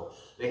gospel.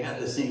 They had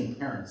the same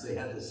parents. They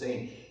had the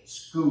same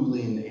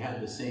schooling. They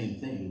had the same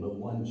thing, but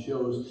one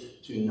chose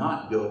to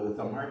not go with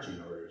the marching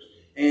orders.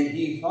 And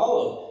he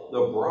followed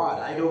the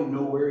broad. I don't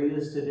know where he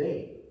is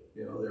today.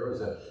 There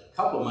was a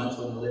couple months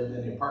when he lived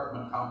in the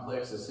apartment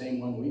complex, the same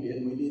one we did,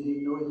 and we didn't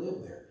even know he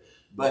lived there.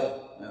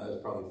 But that was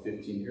probably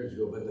 15 years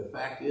ago. But the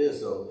fact is,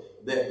 though,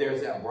 that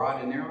there's that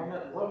broad and narrow, and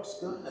it looks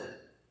good.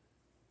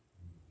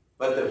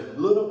 But the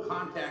little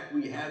contact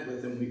we had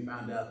with them, we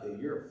found out that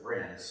your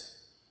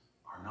friends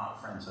are not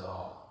friends at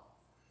all.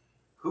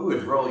 Who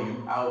would roll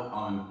you out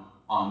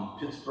on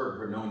Pittsburgh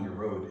Vernonia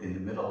Road in the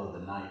middle of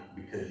the night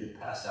because you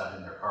passed out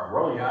in their car?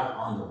 Roll you out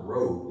on the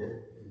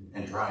road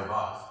and drive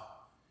off.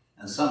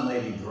 And some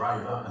lady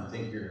drive up and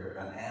think you're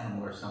an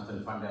animal or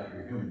something, find out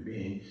you're a human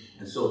being,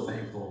 and so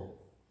thankful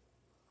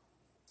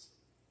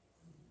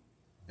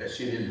that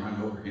she didn't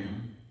run over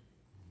him.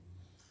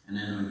 And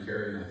then when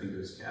Carrie, and I think it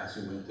was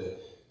Cassie, went to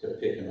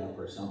pick him up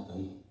or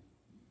something,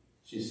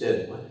 she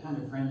said, what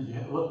kind of friends do you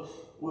have? Well,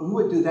 who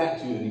would do that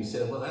to you? And he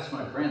said, well, that's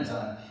my friends.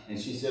 And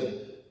she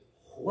said,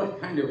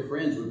 what kind of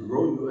friends would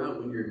roll you out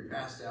when you're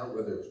passed out,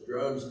 whether it's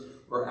drugs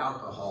or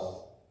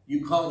alcohol?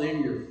 You call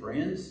them your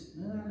friends?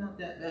 No, not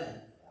that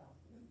bad.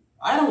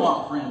 I don't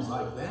want friends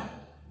like that.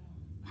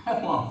 I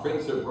don't want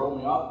friends that roll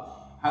me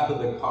off out of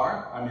the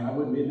car. I mean, I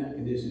wouldn't be in that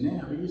condition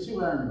anyhow, but you see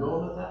where I'm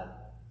going with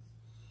that?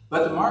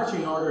 But the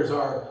marching orders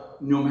are,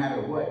 no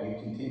matter what, you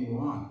continue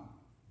on.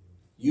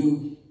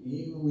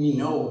 We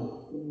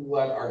know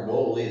what our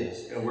goal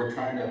is, and we're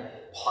trying to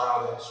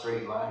plow that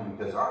straight line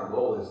because our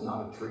goal is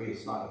not a tree,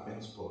 it's not a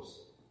fence post.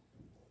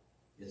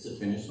 It's a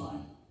finish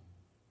line.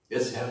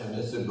 It's heaven,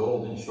 it's the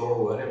golden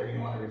shore, whatever you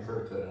want to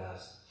refer to it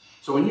as.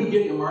 So when you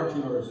get your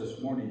marching orders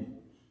this morning,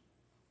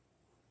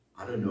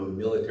 I don't know the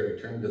military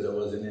term because I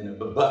wasn't in it,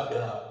 but buck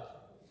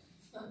up.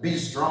 Be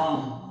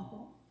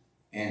strong.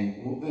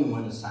 And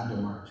when it's time to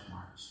march,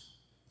 march.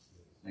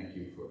 Thank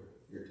you for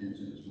your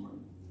attention this morning.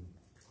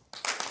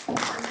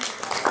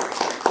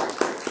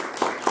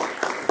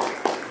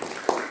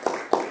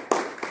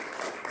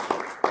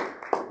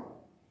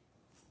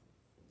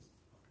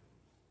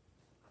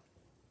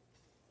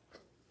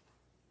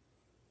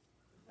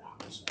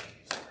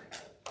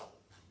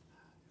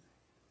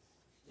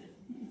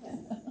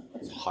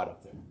 It's hot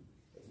up there.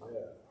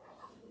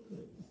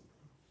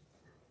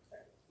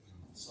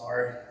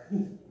 Sorry.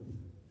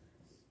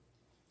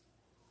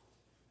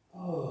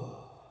 Oh.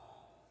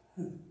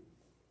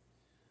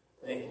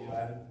 Thank you,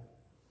 Adam.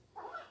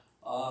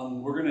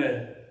 We're going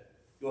to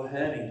go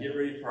ahead and get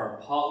ready for our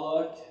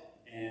potluck,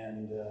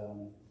 and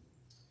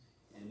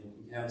if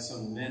we have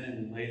some men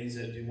and ladies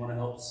that do want to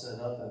help set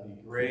up, that'd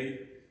be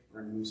great.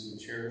 We're going to move some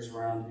chairs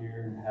around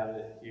here and have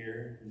it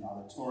here in the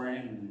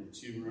auditorium in the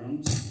 2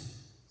 rooms.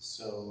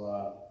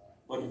 So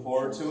looking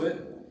forward to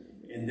it.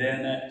 And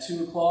then at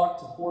 2 o'clock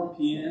to 4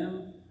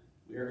 p.m.,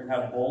 we are going to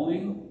have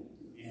bowling.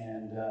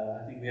 And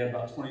I think we have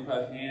about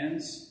 25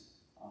 hands.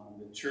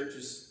 The church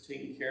is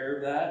taking care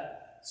of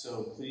that.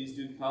 So please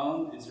do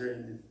come. If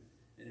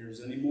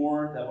there's any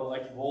more that would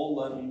like to bowl,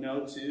 let me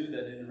know too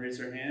that didn't raise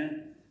their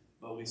hand.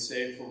 But we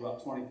saved for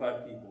about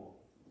 25 people.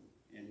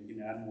 And we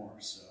can add more.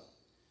 So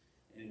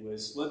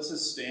anyways, let's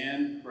just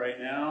stand right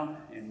now.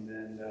 And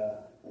then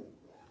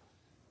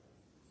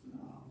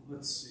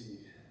let's see.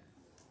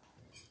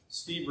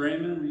 Steve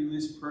Raymond, will you lead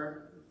us a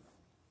prayer?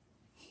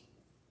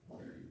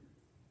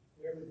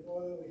 Heavenly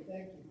Father, we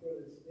thank you for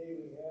this day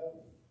we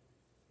have.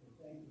 We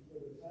thank you for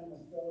the time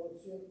of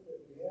fellowship that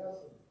we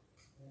have,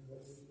 and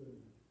that we can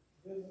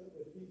visit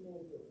with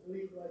people that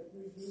believe like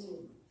we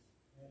do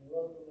and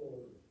love the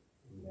Lord.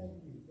 We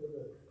thank you for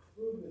the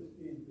food that's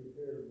being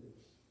prepared.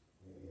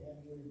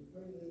 And we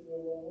pray that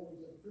we'll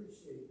always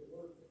appreciate the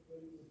work that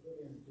you put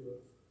into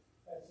it.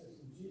 That's just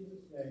in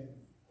Jesus' name.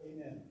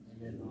 Amen.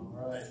 Amen.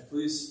 All right.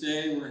 Please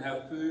stay. We're going to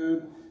have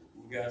food.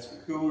 We got some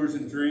coolers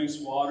and drinks,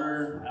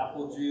 water,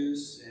 apple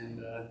juice,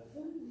 and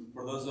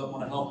for those that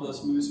want to help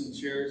us move some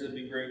chairs, that'd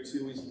be great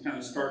too. We kind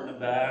of start in the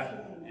back,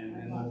 and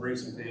then we'll bring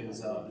some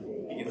tables out.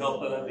 If you can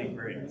help that, that'd be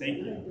great. Thank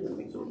you.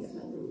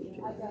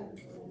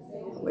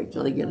 Wait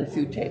till they get a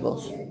few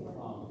tables. I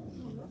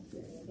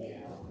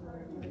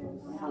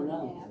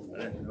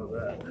didn't know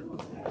that.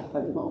 I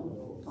don't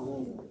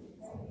know.